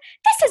wrong.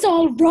 This is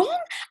all wrong.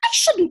 I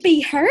shouldn't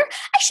be here.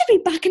 I should be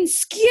back in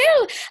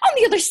school on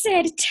the other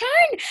side of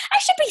town. I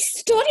should be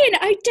studying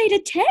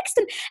outdated text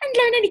and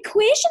learning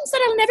equations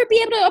that I'll never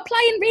be able to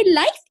apply in real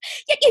life.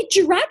 Yet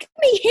you drag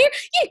me here.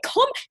 You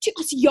come to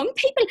us young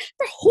people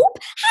for hope.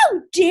 How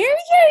dare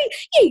you?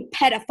 You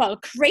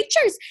pedophile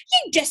creatures.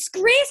 You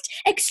disgraced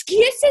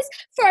excuses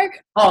for...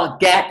 Oh,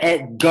 get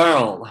it,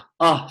 girl.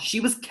 Oh, she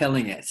was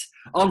killing it.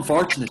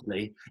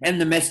 Unfortunately, in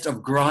the midst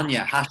of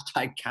Grania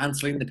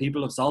 #cancelling the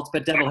people of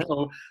SaltSpitDevil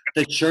Hill,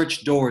 the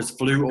church doors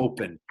flew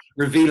open,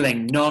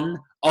 revealing none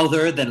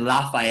other than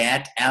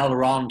Lafayette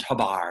Elrond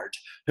Hubbard,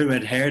 who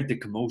had heard the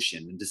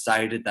commotion and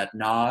decided that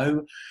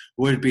now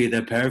would be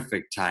the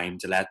perfect time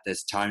to let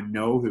this town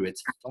know who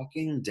its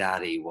fucking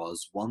daddy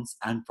was once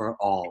and for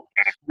all.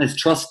 His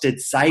trusted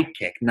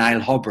sidekick,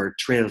 Niall Hubbard,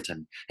 trailed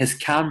him, his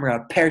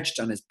camera perched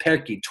on his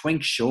perky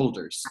twink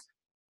shoulders.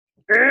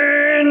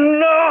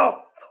 Enough!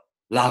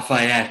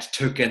 Lafayette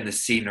took in the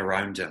scene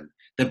around him.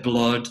 The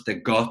blood, the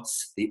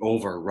guts, the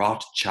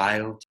overwrought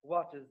child.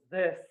 What is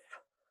this?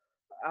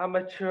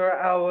 Amateur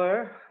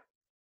hour?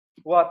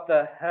 What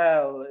the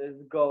hell is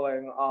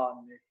going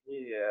on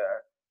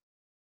here?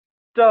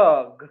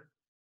 Doug,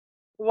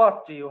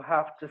 what do you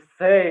have to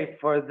say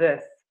for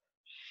this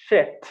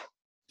shit?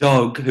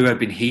 Doug, who had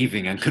been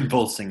heaving and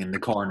convulsing in the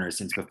corner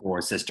since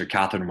before Sister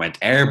Catherine went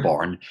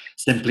airborne,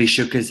 simply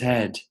shook his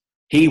head.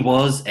 He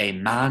was a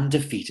man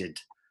defeated.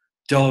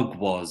 Doug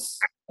was,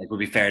 it would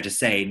be fair to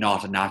say,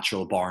 not a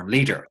natural-born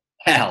leader.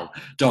 Hell,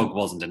 Doug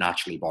wasn't a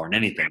naturally born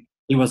anything.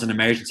 He was an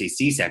emergency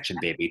C-section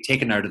baby,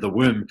 taken out of the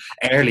womb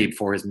early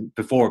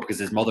before because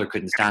his mother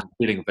couldn't stand the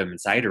feeling of him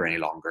inside her any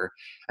longer.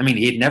 I mean,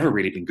 he had never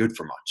really been good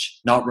for much,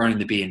 not running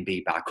the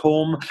B&B back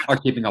home, or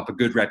keeping up a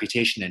good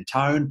reputation in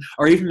town,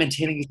 or even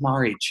maintaining his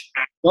marriage.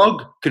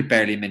 Doug could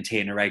barely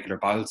maintain a regular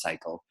bowel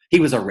cycle.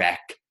 He was a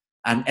wreck,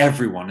 and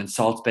everyone in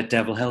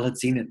SaltSpitDevil Hill had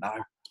seen it now.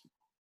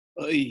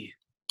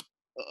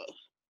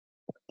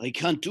 I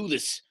can't do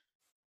this.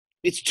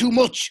 It's too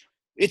much.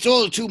 It's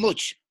all too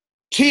much.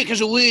 Take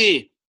it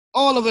away.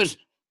 All of it.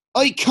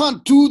 I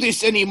can't do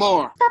this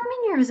anymore. Does that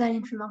mean you're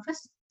resigning from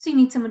office? So you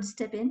need someone to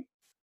step in?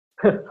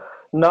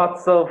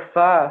 Not so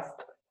fast,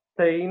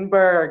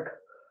 Steinberg.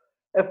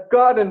 If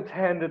God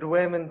intended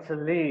women to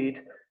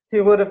lead,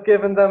 he would have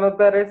given them a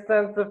better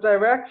sense of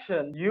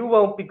direction. You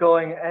won't be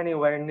going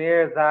anywhere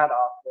near that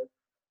office.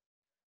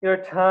 Your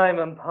time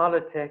in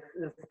politics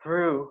is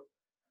through.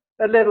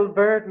 A little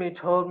bird me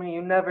told me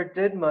you never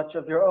did much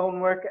of your own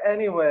work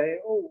anyway.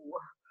 Oh,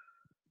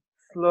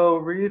 slow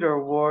reader,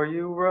 were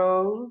you,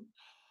 Rose?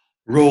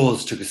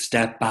 Rose took a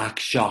step back,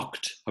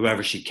 shocked.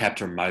 However, she kept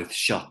her mouth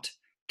shut,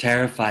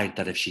 terrified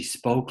that if she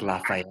spoke,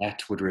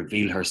 Lafayette would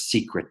reveal her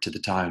secret to the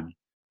town.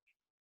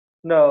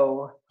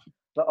 No,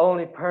 the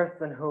only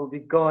person who'll be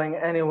going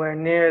anywhere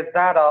near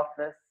that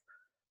office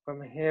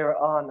from here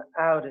on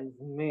out is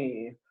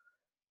me.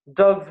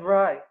 Doug's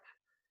right.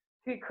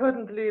 He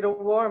couldn't lead a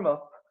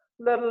warm-up,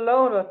 let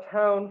alone a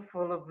town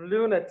full of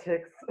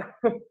lunatics.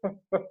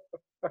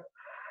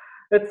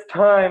 It's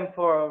time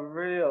for a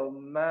real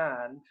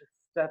man to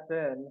step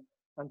in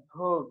and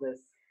pull this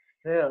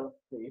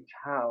filthy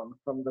town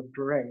from the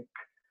brink.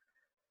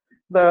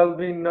 There'll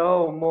be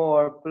no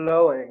more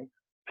blowing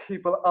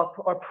people up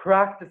or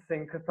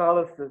practicing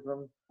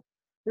Catholicism.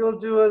 You'll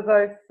do as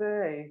I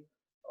say,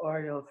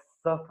 or you'll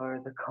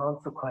suffer the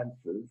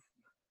consequences.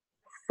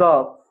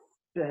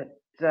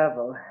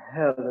 SaltSpitDevil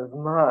Hill is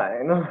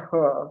mine.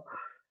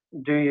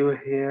 Do you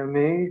hear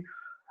me?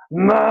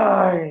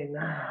 Mine!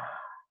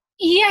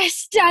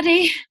 Yes,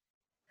 Daddy.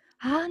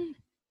 Anne,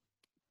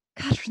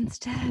 Catherine's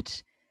dead.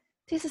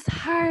 This is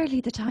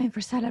hardly the time for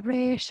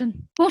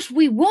celebration. But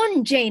we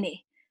won,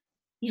 Janie.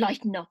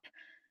 Lighten up.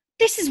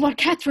 This is what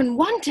Catherine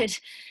wanted.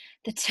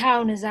 The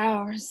town is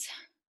ours.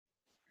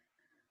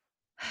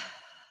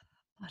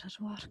 But at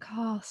what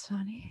cost,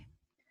 Annie?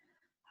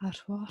 At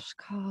what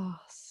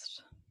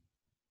cost?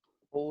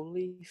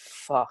 Holy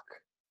fuck.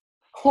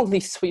 Holy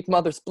sweet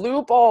mother's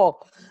blue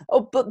ball.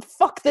 Oh, but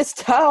fuck this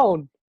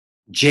town.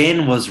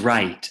 Jane was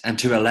right, and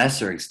to a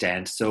lesser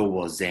extent, so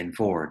was Zane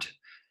Ford.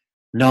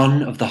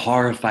 None of the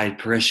horrified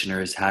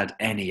parishioners had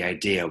any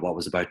idea what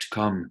was about to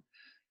come.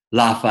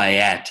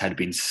 Lafayette had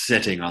been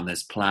sitting on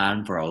this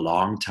plan for a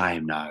long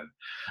time now,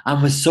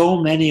 and with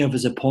so many of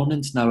his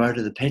opponents now out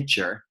of the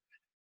picture,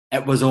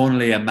 it was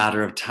only a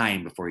matter of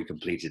time before he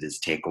completed his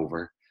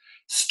takeover,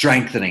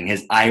 strengthening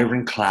his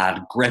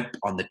ironclad grip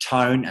on the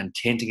town and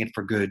tainting it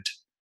for good.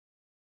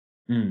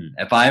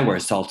 If I were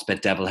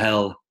SaltSpitDevil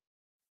Hill,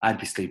 I'd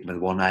be sleeping with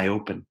one eye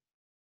open.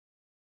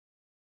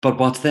 But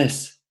what's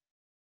this?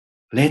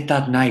 Late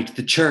that night,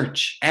 the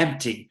church,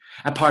 empty,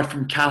 apart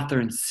from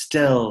Catherine's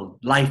still,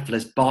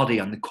 lifeless body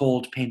on the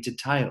cold painted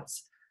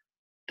tiles.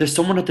 There's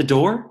someone at the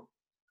door?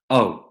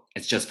 Oh,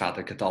 it's just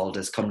Father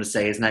Catholdus come to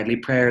say his nightly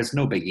prayers,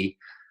 no biggie.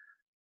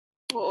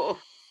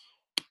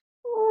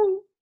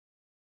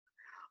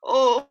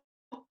 Oh,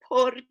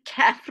 poor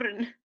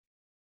Catherine.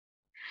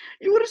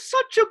 You were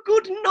such a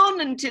good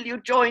nun until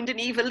you joined an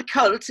evil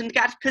cult and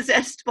got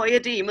possessed by a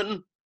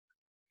demon.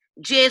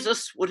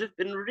 Jesus would have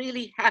been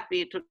really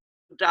happy to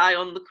die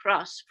on the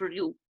cross for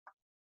you.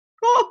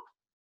 Oh,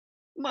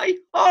 my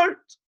heart.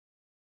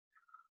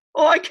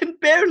 Oh, I can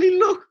barely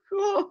look.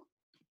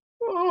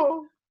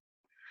 Oh,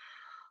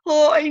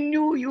 I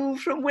knew you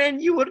from when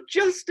you were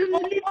just a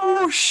little...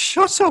 Oh,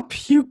 shut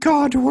up, you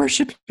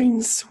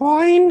God-worshipping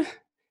swine.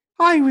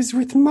 I was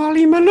with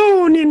Molly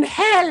Malone in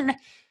hell.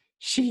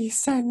 She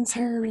sends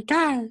her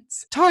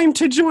regards. Time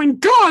to join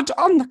God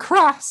on the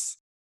cross.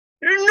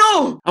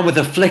 No! And with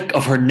a flick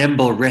of her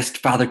nimble wrist,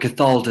 Father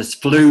Catholdus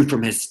flew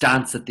from his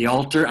stance at the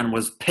altar and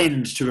was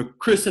pinned to a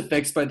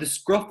crucifix by the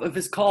scruff of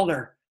his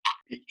collar.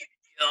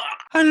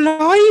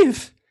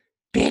 Alive,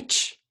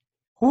 bitch.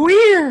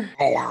 We're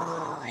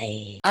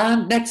alive.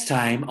 And next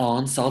time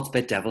on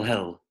SaltSpitDevil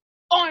Hill.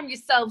 Arm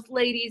yourselves,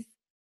 ladies.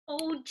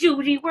 Oh,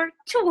 Judy, we're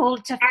too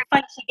old to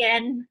fight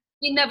again.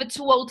 You're never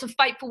too old to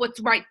fight for what's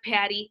right,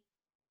 Patty.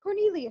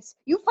 Cornelius,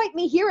 you fight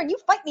me here and you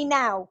fight me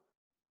now.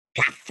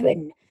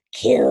 Catherine,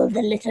 kill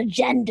the little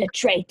gender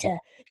traitor.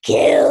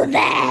 Kill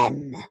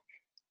them.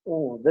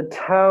 Oh, the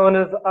town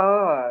is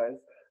ours.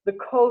 The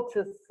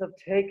cultists have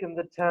taken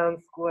the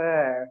town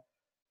square.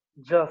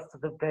 Just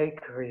the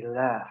bakery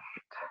left.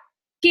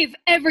 Give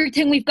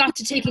everything we've got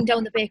to taking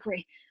down the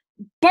bakery.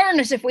 Burn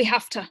it if we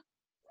have to.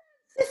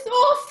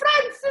 Oh,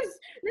 Francis,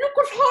 look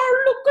at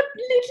her, look at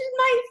little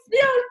my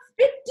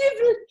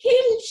SaltSpitDevil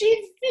Hill.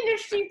 She's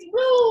finished, she's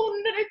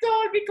wound, and it's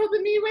all because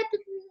of me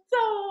weapons.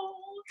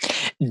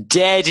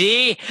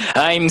 Daddy,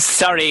 I'm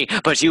sorry,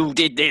 but you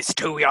did this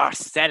to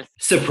yourself.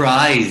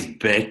 Surprise,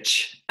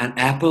 bitch. An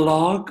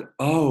epilogue?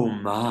 Oh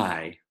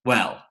my.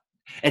 Well,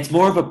 it's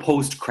more of a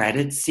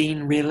post-credits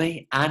scene,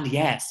 really. And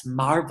yes,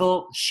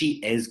 Marvel, she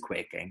is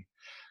quaking.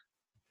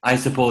 I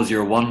suppose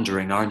you're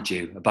wondering, aren't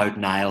you, about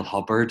Niall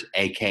Hubbard,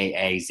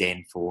 aka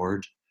Zane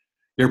Ford?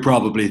 You're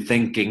probably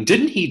thinking,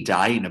 didn't he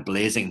die in a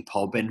blazing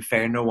pub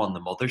inferno on the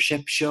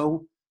Mothership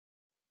show?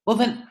 Well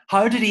then,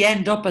 how did he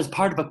end up as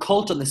part of a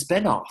cult on the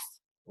spin-off?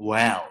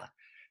 Well,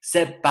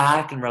 sit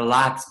back and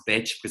relax,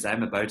 bitch, because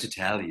I'm about to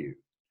tell you.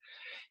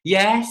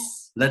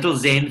 Yes, little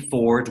Zane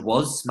Ford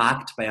was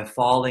smacked by a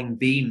falling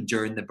beam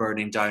during the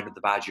burning down of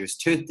the Badger's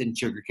Tooth in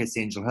Sugar Kiss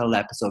Angel Hill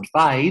episode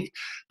 5,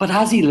 but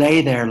as he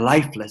lay there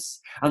lifeless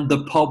and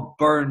the pub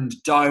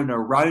burned down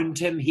around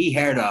him, he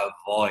heard a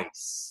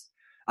voice.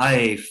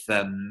 A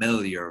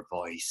familiar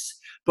voice,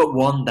 but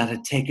one that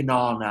had taken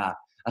on a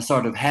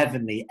sort of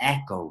heavenly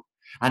echo,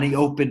 and he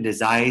opened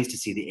his eyes to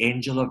see the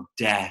angel of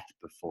death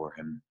before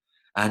him,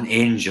 an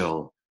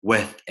angel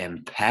with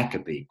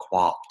impeccably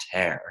coiffed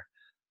hair.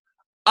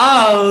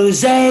 Oh,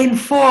 Zane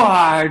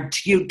Ford,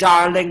 you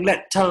darling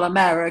little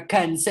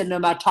American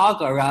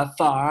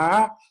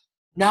cinematographer.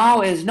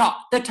 Now is not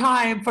the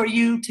time for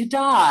you to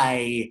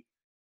die.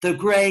 The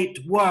great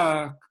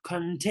work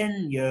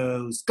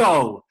continues.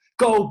 Go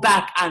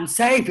back and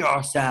save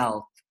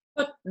yourself.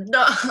 But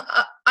no,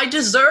 I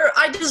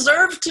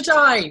deserve to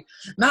die.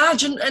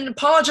 Madge and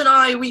Podge and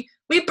I, we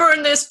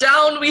burned this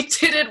down. We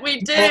did it.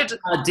 We did.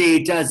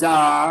 Nobody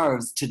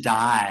deserves to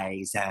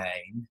die,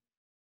 Zane.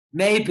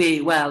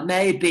 Maybe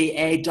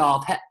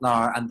Adolf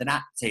Hitler and the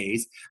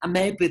Nazis, and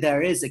maybe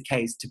there is a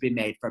case to be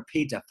made for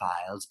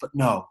pedophiles, but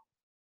no.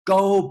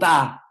 Go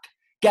back.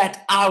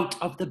 Get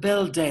out of the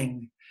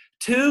building.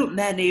 Too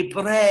many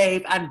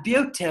brave and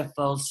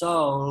beautiful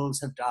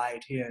souls have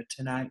died here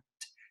tonight.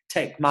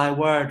 Take my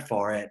word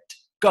for it.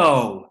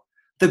 Go.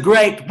 The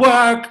great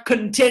work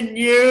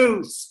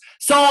continues.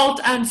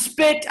 Salt and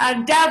spit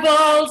and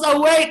devils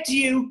await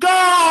you.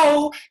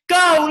 Go.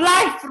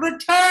 Life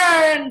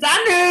returns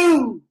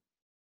anew.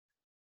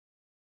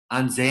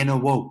 And Zane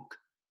awoke,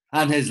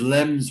 and his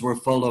limbs were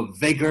full of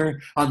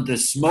vigor, and the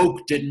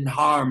smoke didn't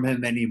harm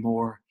him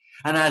anymore.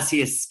 And as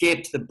he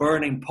escaped the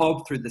burning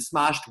pub through the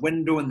smashed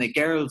window in the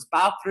girls'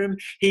 bathroom,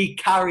 he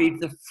carried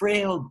the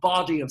frail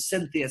body of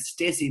Cynthia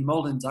Stacey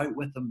Mullins out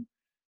with him.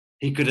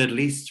 He could at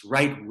least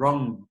right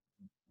one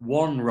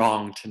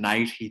wrong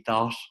tonight, he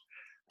thought.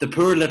 The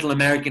poor little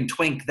American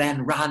twink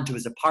then ran to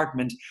his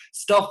apartment,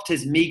 stuffed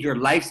his meagre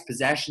life's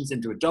possessions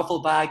into a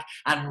duffel bag,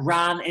 and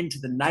ran into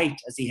the night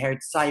as he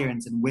heard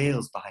sirens and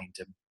wails behind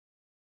him.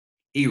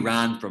 He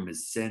ran from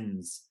his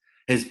sins,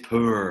 his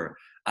poor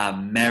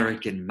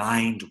American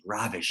mind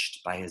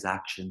ravished by his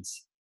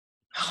actions.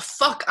 Oh,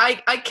 fuck,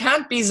 I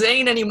can't be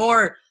Zane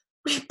anymore.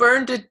 We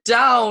burned it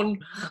down.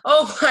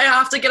 Oh, I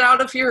have to get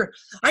out of here.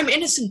 I'm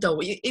innocent, though.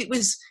 It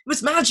was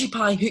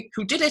Magipie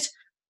who did it.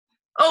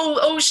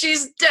 Oh,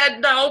 she's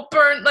dead now,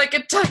 burnt like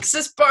a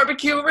Texas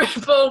barbecue rib.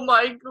 Oh,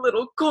 my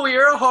little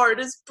queer heart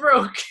is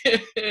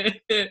broken.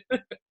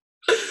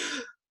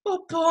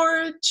 Oh,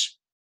 Porridge.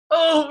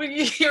 Oh,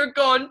 you're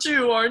gone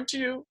too, aren't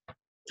you?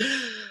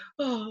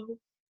 Oh,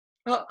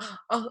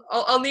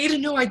 I'll need a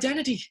new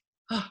identity.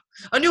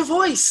 A new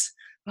voice.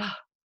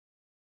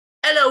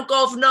 Hello,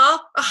 governor.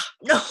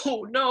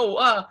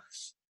 No.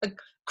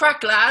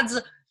 Crack, lads.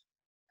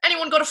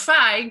 Anyone got a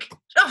fag?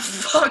 Oh,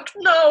 fuck.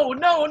 No.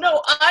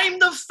 I'm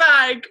the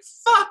fag.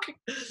 Fuck.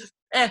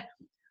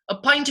 A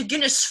pint of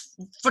Guinness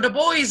for the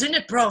boys,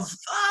 innit, bruv?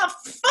 Ah,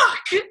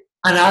 fuck.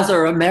 And as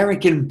our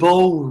American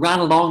beau ran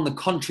along the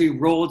country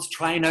roads,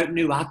 trying out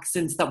new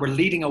accents that were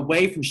leading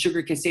away from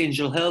Sugar Kiss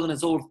Angel Hill and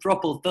his old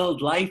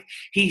thruple-filled life,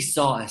 he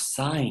saw a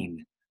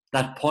sign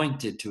that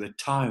pointed to a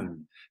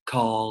town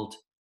called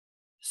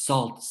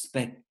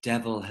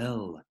SaltSpitDevil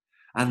Hill.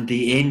 And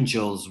the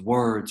angel's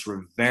words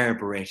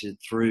reverberated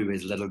through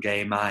his little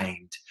gay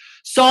mind.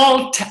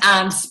 Salt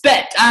and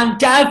spit and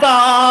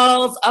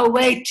devils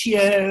await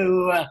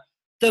you.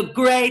 The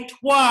great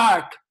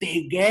work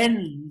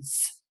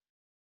begins.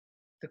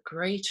 The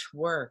great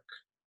work.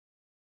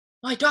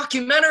 My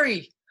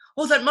documentary!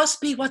 Oh, that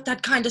must be what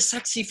that kind of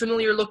sexy,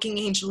 familiar-looking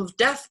angel of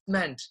death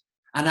meant.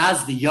 And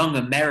as the young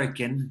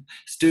American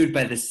stood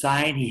by the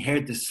sign, he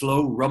heard the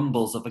slow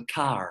rumbles of a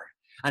car,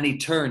 and he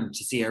turned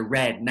to see a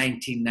red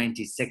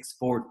 1996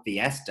 Ford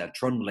Fiesta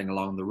trundling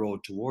along the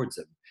road towards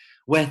him,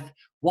 with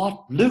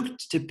what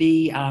looked to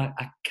be a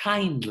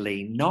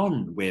kindly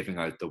nun waving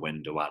out the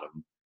window at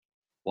him.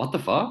 What the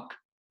fuck?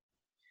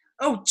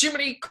 Oh,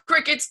 Jiminy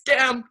Crickets,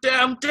 damn,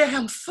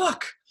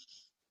 fuck.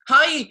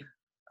 Hi,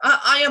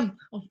 I am,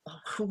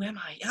 who am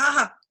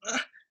I?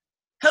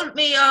 Help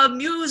me,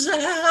 Muse,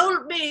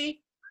 help me.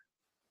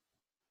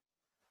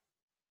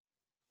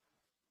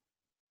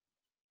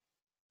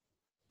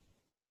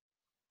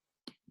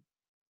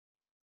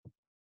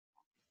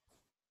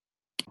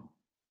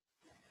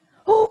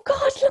 Oh,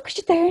 God, look at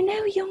you there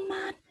now, young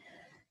man.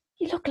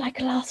 You look like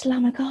a lost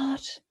lamb of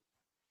God.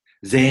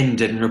 Zane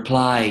didn't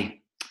reply.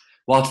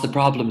 What's the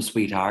problem,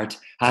 sweetheart?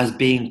 Has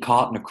being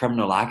caught in a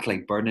criminal act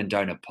like burning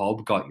down a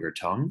pub got your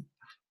tongue?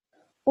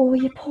 Oh,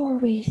 you poor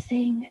wee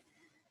thing.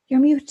 You're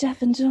mute,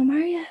 deaf and dumb, are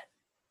you?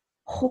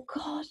 Oh,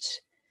 God.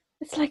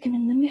 It's like I'm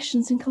in the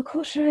missions in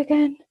Calcutta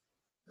again.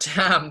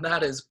 Damn,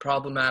 that is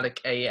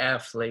problematic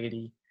AF,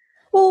 lady.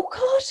 Oh,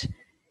 God.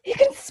 You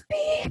can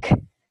speak.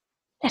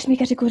 Let me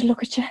get a good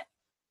look at you.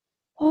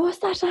 Oh, is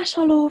that ash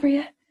all over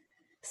you?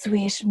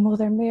 Sweet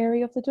Mother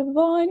Mary of the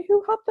Divine,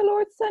 who hath the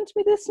Lord sent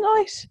me this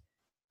night?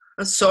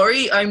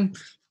 Sorry, I'm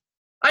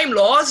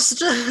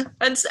lost.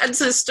 And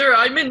sister,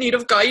 I'm in need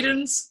of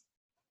guidance.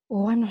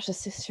 Oh, I'm not a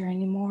sister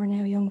anymore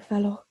now, young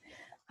fellow.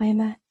 I'm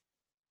a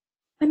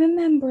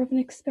member of an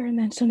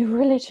experimental new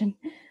religion,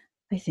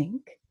 I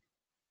think.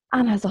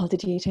 Anne has all the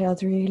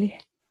details, really.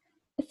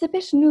 It's a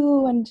bit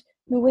new and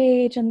new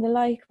age and the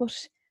like, but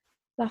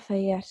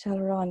Lafayette,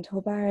 Elrond,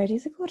 Hubbard,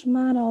 he's a good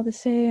man all the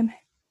same.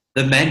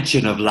 The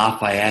mention of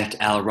Lafayette,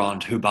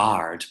 Elrond,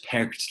 Hubbard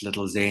perked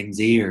little Zane's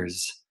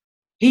ears.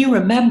 He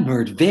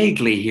remembered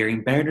vaguely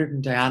hearing Bernard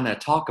and Diana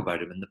talk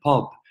about him in the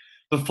pub.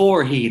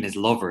 Before he and his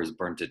lovers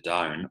burnt it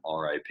down,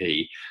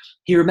 R.I.P.,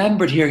 he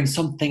remembered hearing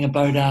something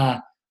about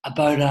a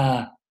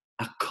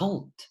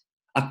cult.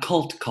 A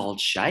cult called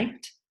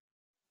Shite?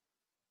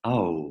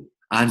 Oh,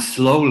 and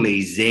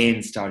slowly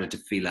Zane started to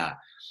feel a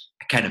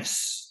kind of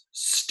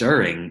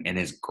stirring in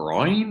his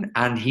groin,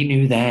 and he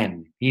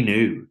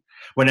knew.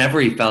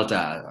 Whenever he felt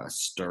a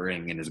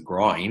stirring in his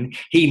groin,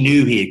 he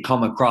knew he had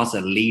come across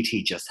a lead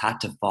he just had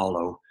to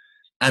follow.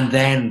 And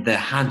then the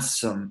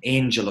handsome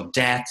angel of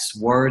death's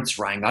words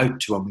rang out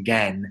to him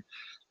again.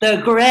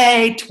 The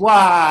great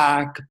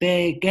work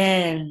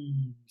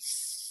begins.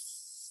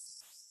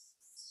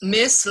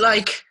 Miss,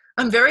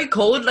 I'm very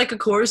cold like a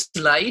Coors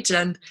Light,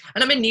 and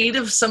I'm in need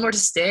of somewhere to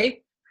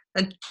stay.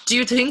 And do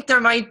you think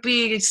there might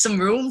be some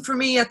room for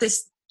me at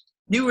this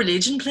new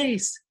religion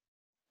place?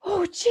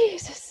 Oh,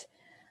 Jesus.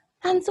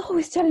 Anne's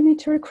always telling me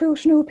to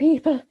recruit new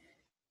people.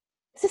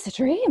 Is this a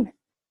dream?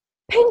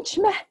 Pinch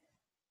me.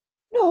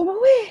 No, I'm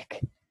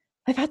awake.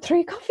 I've had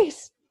 3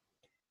 coffees.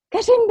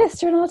 Get in,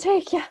 mister, and I'll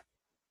take you.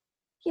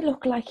 You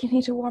look like you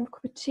need a warm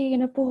cup of tea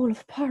and a bowl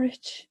of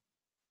porridge.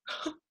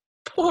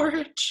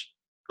 Porridge?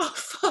 Oh,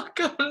 fuck.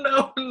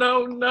 Oh,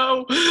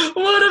 no.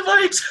 What have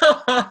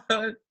I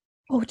done?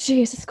 Oh,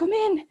 Jesus, come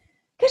in.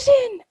 Get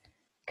in.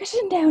 Get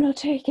in down, I'll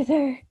take you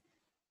there.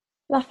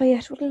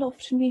 Lafayette would love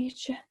to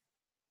meet you.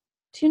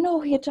 Do you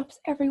know he adopts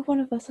every one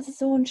of us as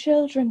his own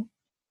children?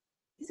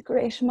 He's a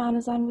great man,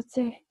 as Anne would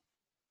say.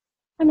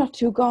 I'm not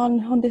too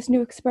gone on this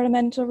new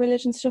experimental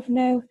religion stuff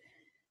now.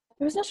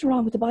 There was nothing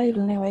wrong with the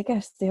Bible now, I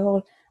guess. The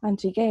whole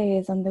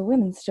anti-gays and the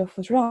women's stuff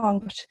was wrong,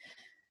 but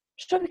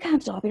Sure, we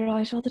can't all be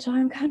right all the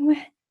time, can we?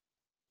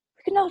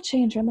 We can all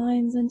change our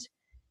minds, and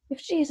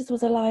if Jesus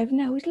was alive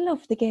now, he'd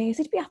love the gays.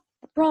 He'd be at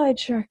the bride,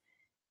 sure.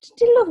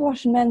 He'd love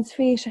washing men's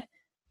feet.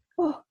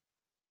 Oh,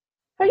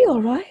 are you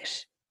all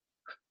right?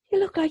 You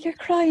look like you're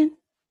crying.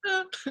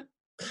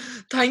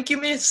 Thank you,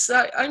 miss.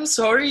 I'm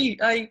sorry.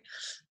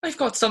 I've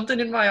got something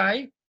in my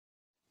eye.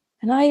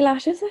 An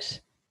eyelash, is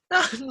it?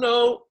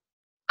 No,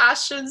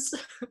 ashes.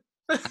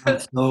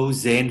 And so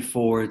Zane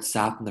Ford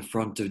sat in the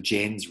front of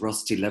Jane's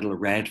rusty little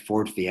red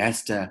Ford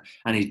Fiesta,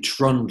 and he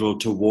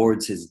trundled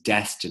towards his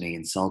destiny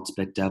in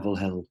SaltSpitDevil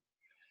Hill.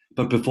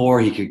 But before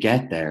he could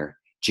get there,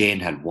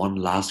 Jane had one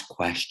last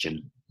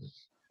question.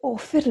 Oh,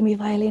 fiddle me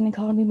violin and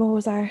call me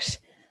Mozart.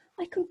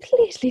 I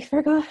completely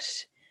forgot.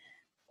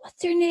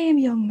 What's your name,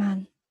 young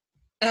man?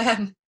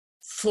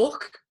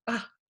 Fuck.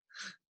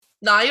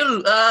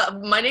 Niall.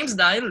 My name's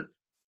Niall.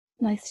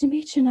 Nice to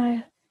meet you,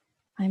 Niall.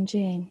 I'm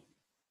Jane.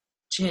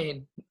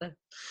 Jane.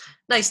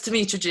 Nice to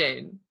meet you,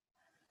 Jane.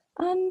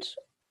 And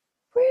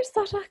where's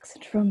that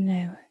accent from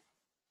now?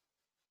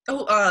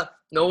 Oh,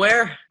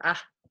 nowhere.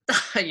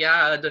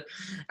 Yeah,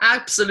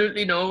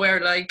 absolutely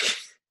nowhere, like.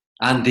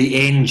 And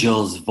the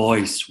angel's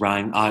voice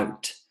rang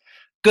out.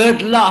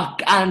 Good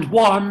luck and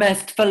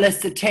warmest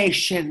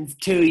felicitations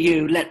to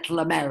you, little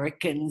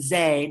American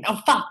Zane.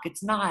 Oh, fuck,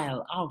 it's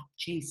Niall. Oh,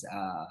 Jesus.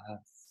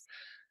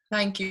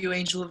 Thank you,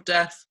 Angel of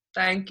Death.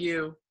 Thank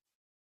you.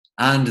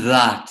 And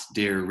that,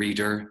 dear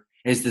reader,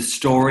 is the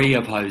story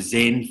of how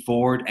Zane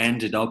Ford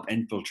ended up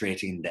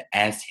infiltrating the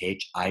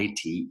SHITE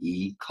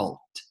cult.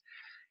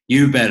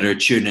 You better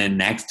tune in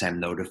next time,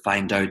 though, to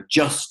find out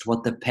just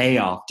what the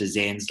payoff to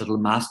Zane's little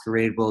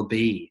masquerade will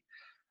be.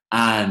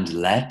 And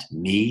let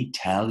me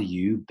tell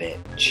you,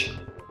 bitch,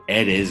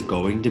 it is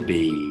going to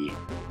be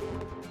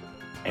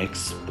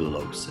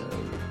explosive.